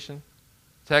application.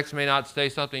 Text may not say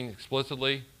something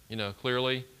explicitly,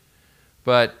 clearly,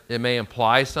 but it may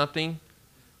imply something.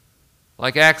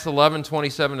 Like Acts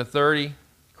 11:27-30,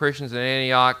 Christians in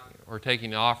Antioch were taking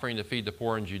the offering to feed the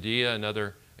poor in Judea,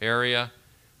 another area.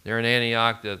 They're in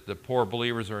Antioch. The poor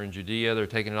believers are in Judea. They're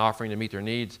taking an offering to meet their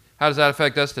needs. How does that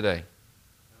affect us today?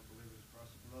 believers across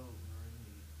the globe are in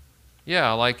need.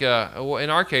 Yeah, like in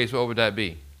our case, what would that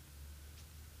be?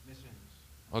 Missions.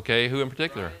 Okay, who in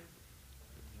particular?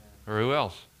 Yeah. Or who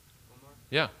else?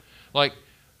 Yeah, like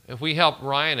if we help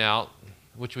Ryan out,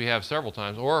 which we have several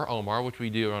times, or Omar, which we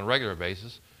do on a regular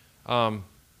basis,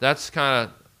 that's kind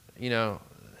of,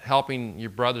 helping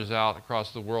your brothers out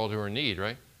across the world who are in need,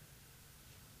 right?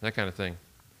 That kind of thing.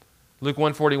 Luke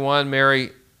 1:41,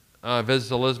 Mary visits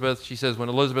Elizabeth. She says, when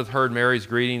Elizabeth heard Mary's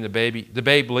greeting, the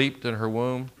babe leaped in her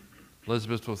womb.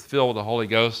 Elizabeth was filled with the Holy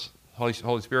Ghost, Holy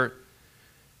Spirit.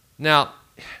 Now,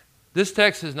 this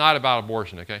text is not about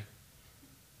abortion, okay?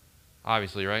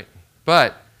 Obviously, right?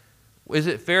 But is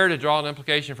it fair to draw an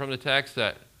implication from the text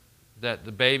that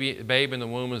the babe in the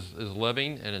womb is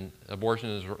living and an abortion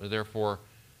is therefore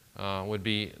would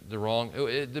be the wrong?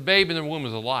 The babe in the womb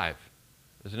is alive.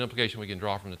 Is an implication we can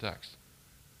draw from the text.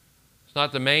 It's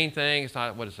not the main thing. It's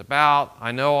not what it's about.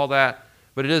 I know all that.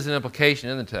 But it is an implication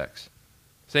in the text.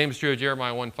 Same is true of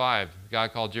Jeremiah 1:5.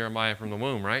 God called Jeremiah from the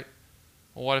womb, right?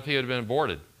 Well, what if he had been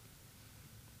aborted?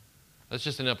 That's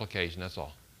just an implication. That's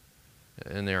all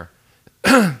in there.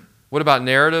 What about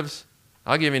narratives?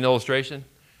 I'll give you an illustration.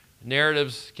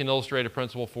 Narratives can illustrate a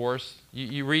principle for us.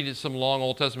 You read some long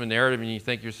Old Testament narrative and you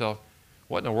think to yourself,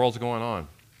 what in the world's going on?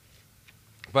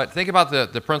 But think about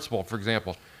the principle, for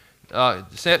example.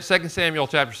 2 Samuel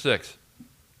chapter 6.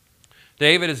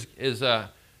 David is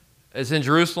in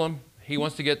Jerusalem. He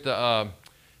wants to get the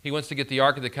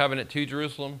Ark of the Covenant to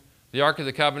Jerusalem. The Ark of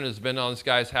the Covenant has been in this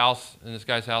guy's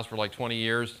house for like 20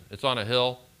 years. It's on a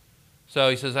hill. So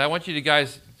he says, I want you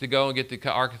guys to go and get the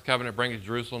Ark of the Covenant, bring it to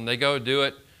Jerusalem. They go do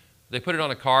it. They put it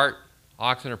on a cart.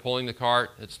 Oxen are pulling the cart.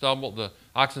 The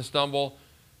oxen stumble.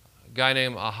 A guy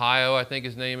named Ahio, I think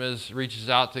his name is, reaches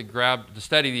out to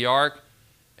steady the ark,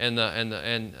 and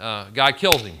God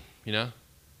kills him, And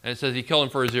it says he killed him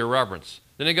for his irreverence.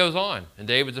 Then it goes on, and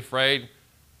David's afraid.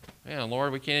 Man,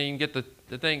 Lord, we can't even get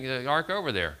the ark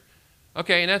over there.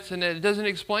 Okay, and it doesn't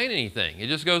explain anything. It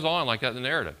just goes on like that in the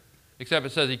narrative. Except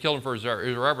it says he killed him for his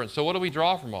irreverence. So what do we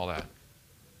draw from all that?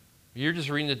 You're just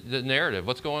reading the narrative.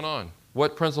 What's going on?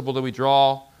 What principle do we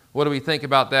draw? What do we think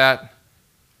about that?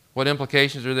 What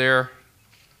implications are there?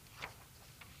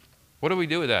 What do we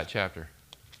do with that chapter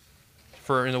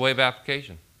in the way of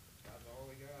application? God's all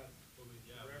we got. Well,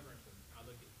 yeah, Reverence him. I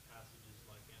look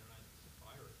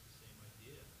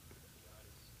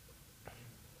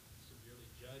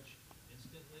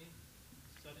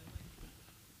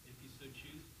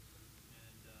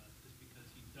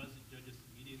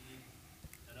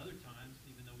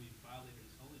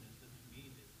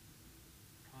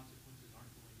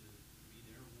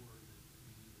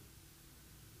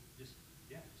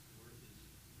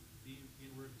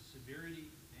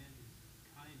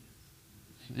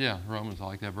Yeah, Romans, I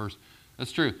like that verse.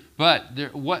 That's true. But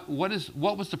what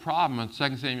was the problem in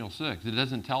 2 Samuel 6? It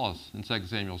doesn't tell us in 2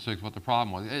 Samuel 6 what the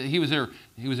problem was. He was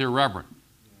irreverent.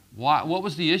 Why? What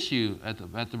was the issue at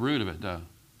the root of it, though?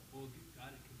 Well, God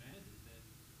had commanded that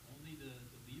only the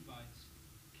Levites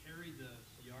carried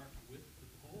the ark with the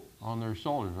poles On their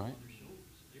shoulders, right? on their shoulders.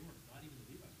 They weren't, not even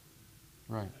the Levites.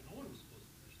 Right. No one was supposed to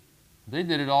touch the ark. They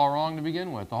did it all wrong to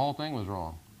begin with. The whole thing was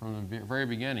wrong from the very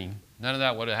beginning. None of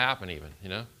that would have happened even, you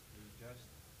know?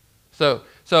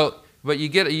 But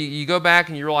you go back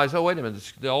and you realize, oh, wait a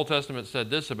minute, the Old Testament said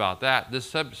this about that. This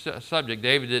subject,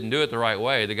 David didn't do it the right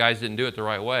way. The guys didn't do it the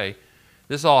right way.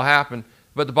 This all happened.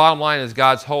 But the bottom line is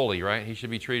God's holy, right? He should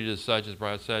be treated as such, as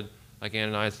Brad said, like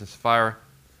Ananias and Sapphira.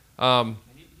 And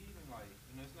he even like,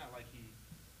 it's not like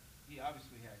he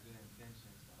obviously had good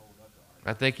intentions to hold up the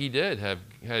ark. I think he did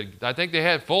I think they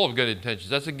had full of good intentions.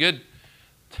 That's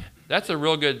a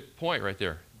real good point right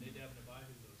there. Nadab and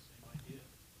Abihu, though, same idea.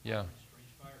 Yeah.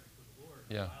 Strange fire before the Lord,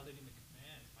 Yeah. violating the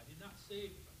command. I did not tell you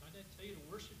to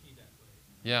worship me that way.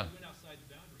 Yeah. You went outside the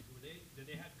boundaries. Did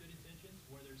they have good intentions?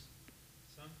 Where there's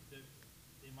some that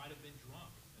they might have been drunk,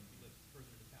 if you look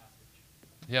further in the passage.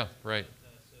 Yeah, right.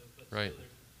 But Right. still,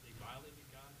 they violated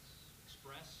God's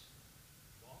express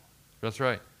law. That's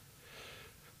right.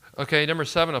 Okay, number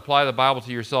 7, apply the Bible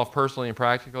to yourself personally and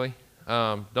practically.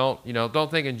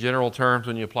 Don't think in general terms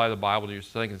when you apply the Bible to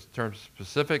yourself. Think in terms of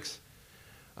specifics.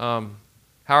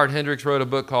 Howard Hendricks wrote a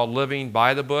book called Living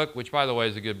by the Book, which, by the way,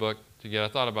 is a good book to get. I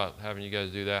thought about having you guys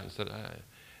do that instead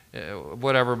of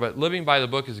whatever, but Living by the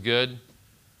Book is good.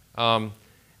 And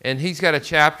he's got a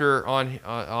chapter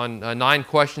on 9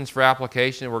 questions for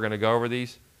application. We're going to go over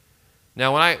these.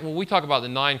 Now, when we talk about the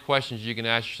 9 questions you can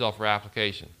ask yourself for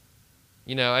application,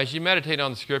 as you meditate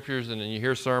on the Scriptures and you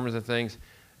hear sermons and things,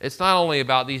 it's not only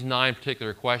about these 9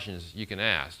 particular questions you can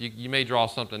ask. You may draw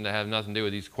something that has nothing to do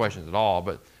with these questions at all,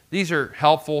 but these are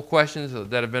helpful questions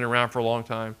that have been around for a long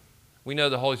time. We know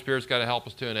the Holy Spirit's got to help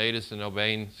us to aid us in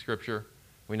obeying Scripture.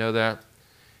 We know that.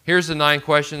 Here's the 9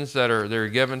 questions that are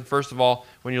given. First of all,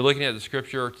 when you're looking at the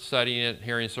Scripture, studying it,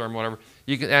 hearing a sermon, whatever,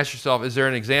 you can ask yourself, is there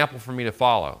an example for me to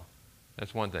follow?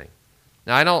 That's one thing.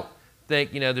 Now, I don't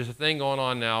think, there's a thing going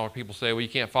on now where people say, well, you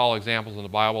can't follow examples in the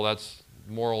Bible. That's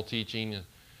moral teaching.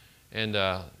 And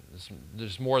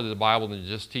there's more to the Bible than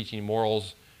just teaching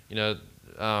morals.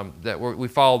 That we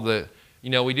follow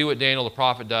we do what Daniel the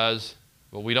prophet does,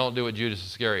 but we don't do what Judas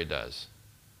Iscariot does.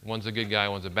 One's a good guy,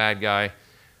 one's a bad guy.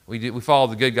 We follow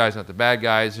the good guys, not the bad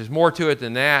guys. There's more to it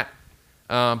than that.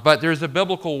 But there's a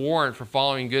biblical warrant for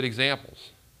following good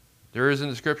examples. There is in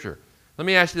the Scripture. Let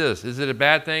me ask you this: is it a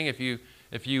bad thing if you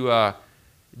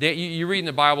read in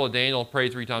the Bible that Daniel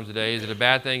prayed 3 times a day? Is it a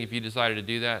bad thing if you decided to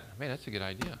do that? Man, that's a good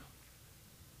idea.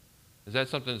 Is that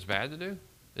something that's bad to do?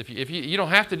 If you don't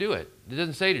have to do it. It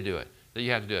doesn't say to do it, that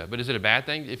you have to do it. But is it a bad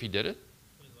thing if you did it?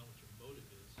 Depends on what your motive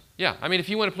is. Yeah. I mean, if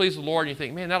you want to please the Lord and you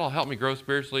think, man, that'll help me grow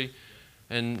spiritually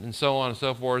and so on and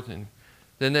so forth, and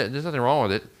then there's nothing wrong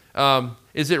with it.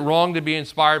 Is it wrong to be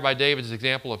inspired by David's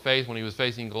example of faith when he was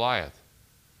facing Goliath?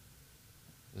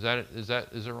 Is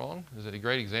it wrong? Is it a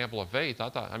great example of faith?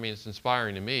 It's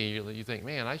inspiring to me. You think,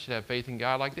 man, I should have faith in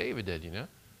God like David did, There's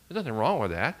nothing wrong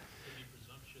with that. If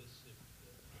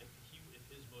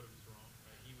his motive is wrong,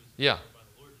 right? He was Yeah. by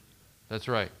the Lord to do that. That's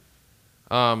right.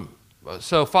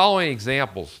 So following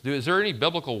examples. Is there any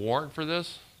biblical warrant for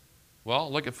this?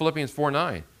 Well, look at Philippians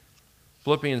 4:9.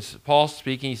 Philippians, Paul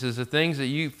speaking, he says, the things that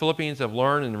you Philippians have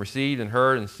learned and received and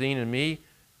heard and seen in me,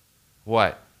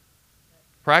 what?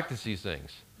 Practice these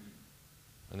things.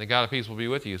 And the God of peace will be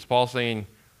with you. Is Paul saying,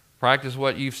 practice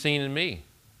what you've seen in me?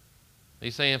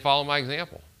 He's saying, follow my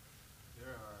example.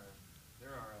 There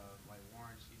are like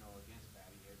warrants, against bad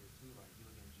behavior too. Like you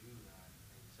look in Jude, in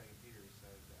 2 Peter, he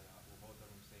says that both of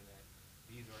them say that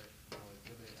these are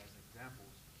exhibited as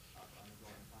examples of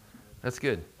undergoing punishment. That's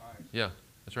good. Fire. Yeah,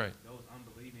 that's right. Those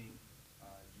unbelieving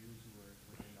Jews who were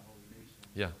within the holy nation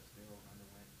Yeah. still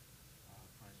underwent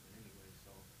punishment anyway. So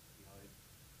I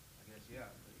guess they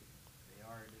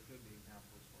could be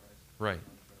examples for us. Right. To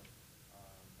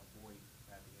avoid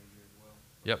bad behavior as well.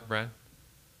 Yep, Brad.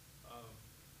 Um,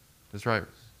 That's right.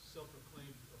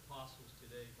 Self-proclaimed apostles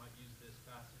today might use this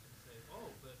passage and say,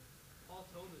 oh, but Paul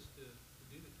told us to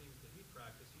do the things that he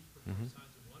practiced. He's performed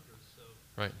signs and wonders, so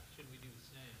Right. should we do the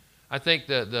same? I think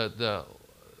the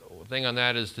thing on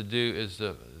that is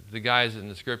the guys in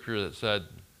the Scripture that said,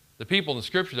 the people in the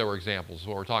Scripture that were examples is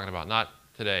what we're talking about, not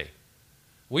today.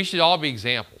 We should all be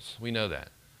examples. We know that.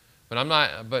 But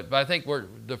I think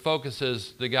the focus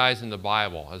is the guys in the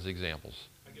Bible as examples.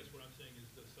 I guess what I'm saying is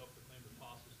the self-proclaimed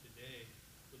apostles today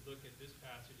would look at this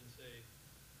passage and say,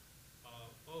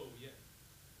 oh, yeah,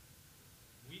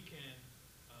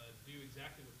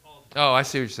 Oh, I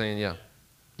see what you're saying. Yeah.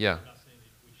 Yeah. I'm not saying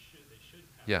that they should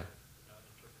have Yeah. it without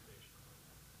interpretation.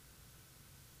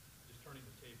 Just turning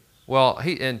the tables. Well,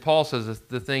 and Paul says that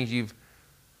the things you've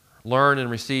learned and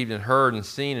received and heard and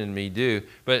seen in me do.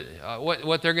 But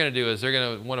what they're going to do is they're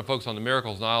going to want to focus on the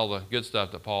miracles, not all the good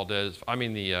stuff that Paul did.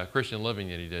 The Christian living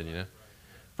that he did, 1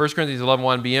 Corinthians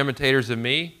 11:1, be imitators of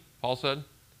me, Paul said.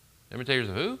 Imitators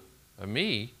of who? Of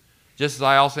me, just as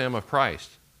I also am of Christ.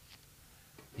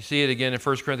 You see it again in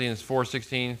 1 Corinthians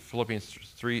 4:16, Philippians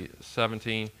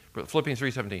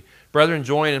 3:17. Brethren,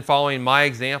 join in following my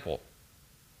example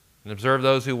and observe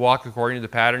those who walk according to the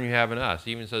pattern you have in us.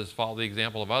 He even says follow the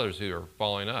example of others who are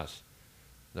following us,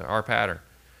 our pattern.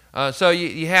 So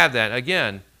you have that.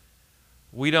 Again,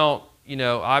 we don't,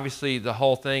 obviously the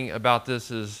whole thing about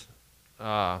this is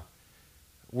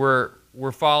we're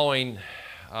following,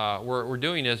 we're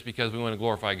doing this because we want to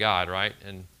glorify God, right?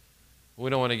 And we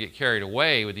don't want to get carried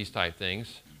away with these type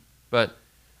things. But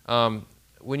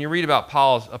when you read about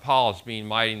Apollos being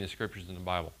mighty in the scriptures in the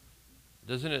Bible,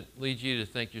 doesn't it lead you to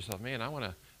think to yourself, man,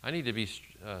 I need to be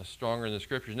stronger in the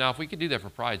scriptures? Now, if we could do that for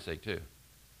pride's sake too,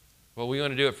 but we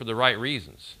want to do it for the right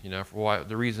reasons, for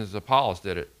the reasons Apollos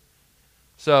did it.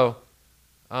 So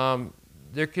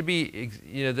there could be,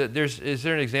 is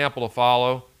there an example to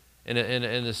follow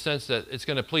in the sense that it's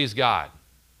going to please God,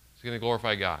 it's going to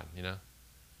glorify God, Does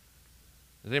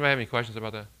anybody have any questions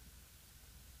about that?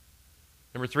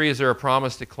 Number 3, is there a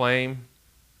promise to claim?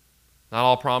 Not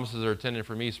all promises are intended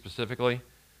for me specifically.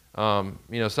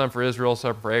 Some for Israel,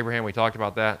 some for Abraham. We talked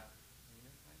about that.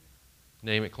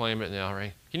 Name it, claim it now,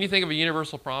 right? Can you think of a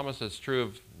universal promise that's true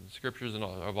of the scriptures and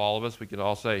of all of us? We could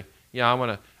all say,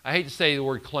 yeah, I hate to say the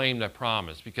word claim that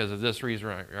promise because of this reason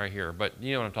right here, but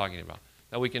you know what I'm talking about.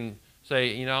 That we can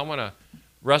say, I'm going to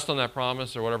rest on that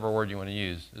promise or whatever word you want to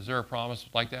use. Is there a promise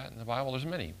like that in the Bible? There's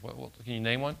many. Can you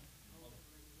name one?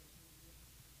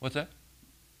 What's that?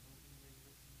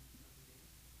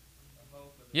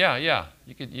 Yeah.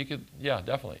 You could. Yeah,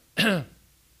 definitely.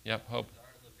 Yep, hope.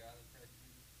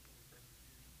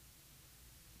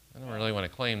 I don't really want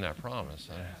to claim that promise.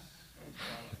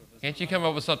 Can't you come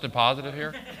up with something positive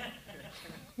here?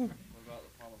 What about the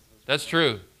promises? That's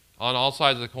true. On all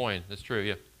sides of the coin. That's true,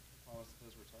 yeah. Promise of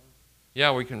his return.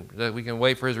 Yeah, we can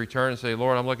wait for his return and say,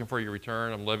 Lord, I'm looking for your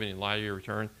return. I'm living in light of your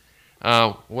return.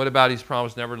 What about his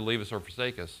promise never to leave us or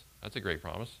forsake us? That's a great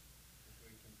promise.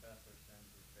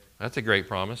 That's a great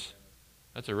promise.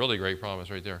 That's a really great promise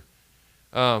right there.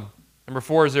 Number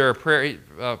 4, is there a prayer?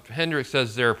 Hendricks says,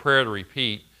 is there a prayer to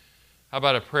repeat? How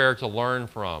about a prayer to learn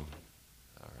from?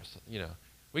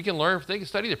 We can learn. They can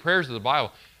study the prayers of the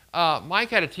Bible. Mike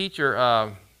had a teacher,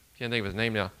 can't think of his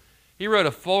name now. He wrote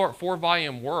a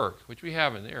 4-volume work, which we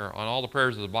have in there, on all the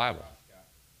prayers of the Bible.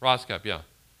 Roscup, yeah.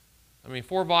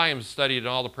 4 volumes studied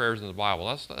on all the prayers in the Bible.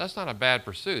 That's not a bad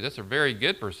pursuit. That's a very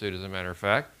good pursuit, as a matter of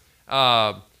fact.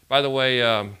 By the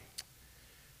way,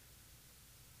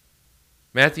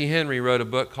 Matthew Henry wrote a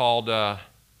book called,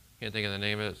 can't think of the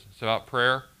name of it. It's about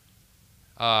prayer.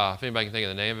 If anybody can think of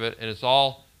the name of it. And it's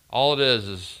all it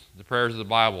is the prayers of the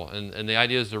Bible. And the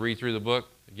idea is to read through the book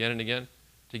again and again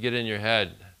to get in your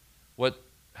head.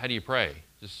 How do you pray?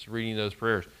 Just reading those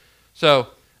prayers. So,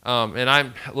 and I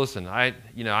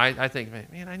think,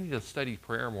 man, I need to study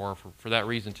prayer more for that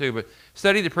reason too. But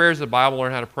study the prayers of the Bible,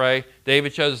 learn how to pray.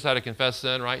 David shows us how to confess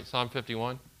sin, right? Psalm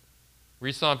 51.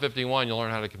 Read Psalm 51, you'll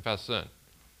learn how to confess sin.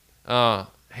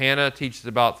 Hannah teaches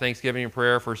about thanksgiving and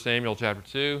prayer, 1 Samuel chapter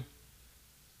 2.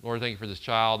 Lord, thank you for this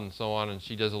child, and so on. And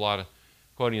she does a lot of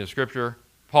quoting of Scripture.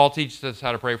 Paul teaches us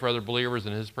how to pray for other believers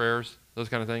in his prayers, those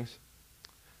kind of things.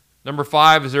 Number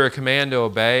 5, is there a command to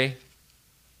obey?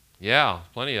 Yeah,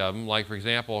 plenty of them. Like, for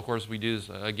example, of course, we do this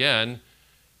again.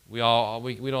 We have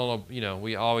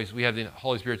the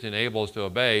Holy Spirit to enable us to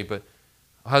obey, but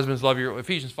husbands love your,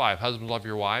 Ephesians 5, husbands love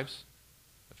your wives.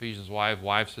 Ephesians 5,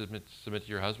 wives submit to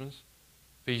your husbands.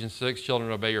 Ephesians 6,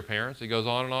 children obey your parents. It goes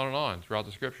on and on and on throughout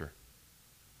the Scripture.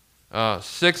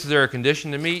 6, is there a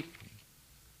condition to meet?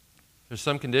 There's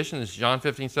some condition. It's John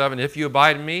 15:7. If you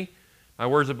abide in me, my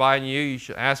words abide in you. You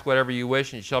shall ask whatever you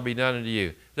wish, and it shall be done unto you.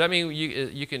 Does that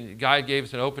mean God gave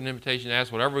us an open invitation to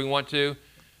ask whatever we want to?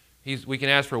 We can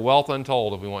ask for wealth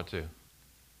untold if we want to.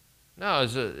 No,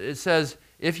 it says,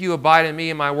 if you abide in me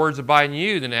and my words abide in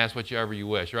you, then ask whatever you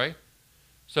wish, right?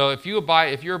 So if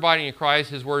you're abiding in Christ,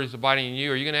 his word is abiding in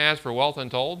you, are you going to ask for wealth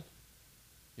untold?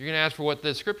 You're going to ask for what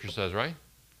the Scripture says, right?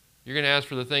 You're going to ask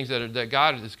for the things that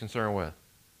God is concerned with.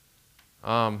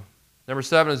 Number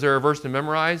 7, is there a verse to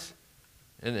memorize?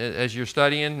 And as you're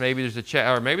studying, maybe there's a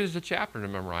chapter to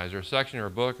memorize, or a section, or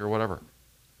a book, or whatever.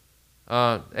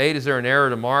 8, is there an error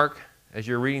to mark as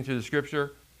you're reading through the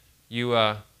Scripture?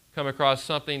 You come across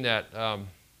something that,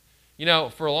 you know,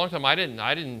 for a long time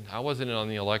I wasn't on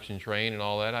the election train and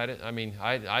all that.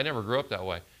 I never grew up that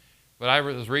way. But I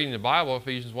was reading the Bible,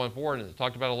 Ephesians 1:4, and it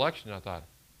talked about election. And I thought,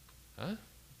 huh?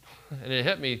 And it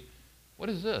hit me, what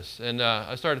is this? And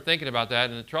I started thinking about that,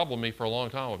 and it troubled me for a long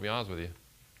time, I'll be honest with you.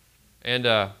 And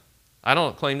I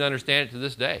don't claim to understand it to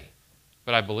this day,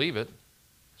 but I believe it.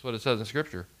 That's what it says in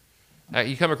Scripture.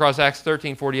 You come across Acts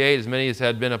 13:48, as many as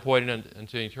had been appointed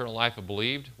unto eternal life have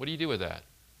believed. What do you do with that?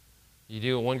 You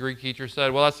do what one Greek teacher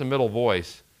said, well, that's the middle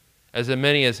voice. As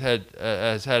many as had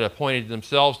appointed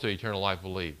themselves to eternal life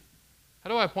believe. How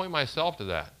do I appoint myself to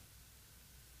that?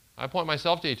 I appoint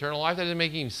myself to eternal life? That doesn't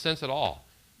make any sense at all.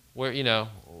 Where, you know,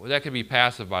 that could be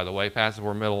passive, by the way, passive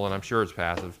or middle, and I'm sure it's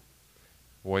passive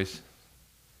voice.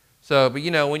 So, but you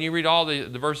know, when you read all the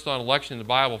verses on election in the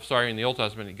Bible, starting in the Old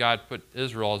Testament, God put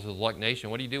Israel as his elect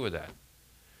nation. What do you do with that?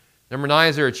 Number 9,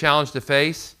 is there a challenge to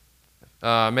face?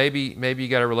 Maybe you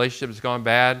got a relationship that's gone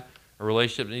bad, a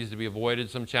relationship that needs to be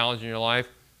avoided, some challenge in your life.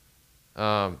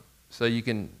 So you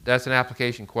can, that's an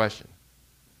application question.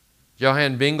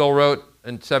 Johann Bingel wrote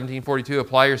in 1742,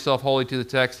 apply yourself wholly to the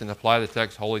text and apply the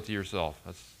text wholly to yourself.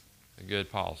 That's a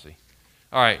good policy.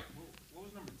 All right. What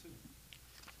was number 2?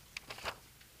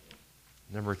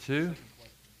 Number 2.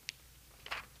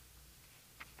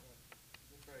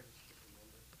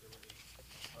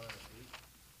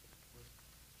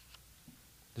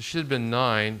 There should have been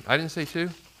 9. I didn't say 2? Yeah,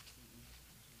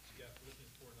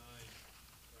 Philippians 4:9,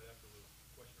 right after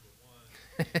question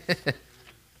number 1.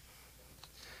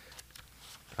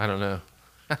 I don't know.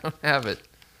 I don't have it.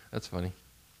 That's funny.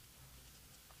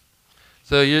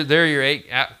 So there are your 8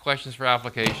 questions for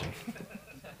application.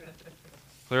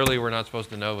 Clearly, we're not supposed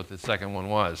to know what the second one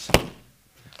was.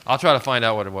 I'll try to find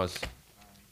out what it was.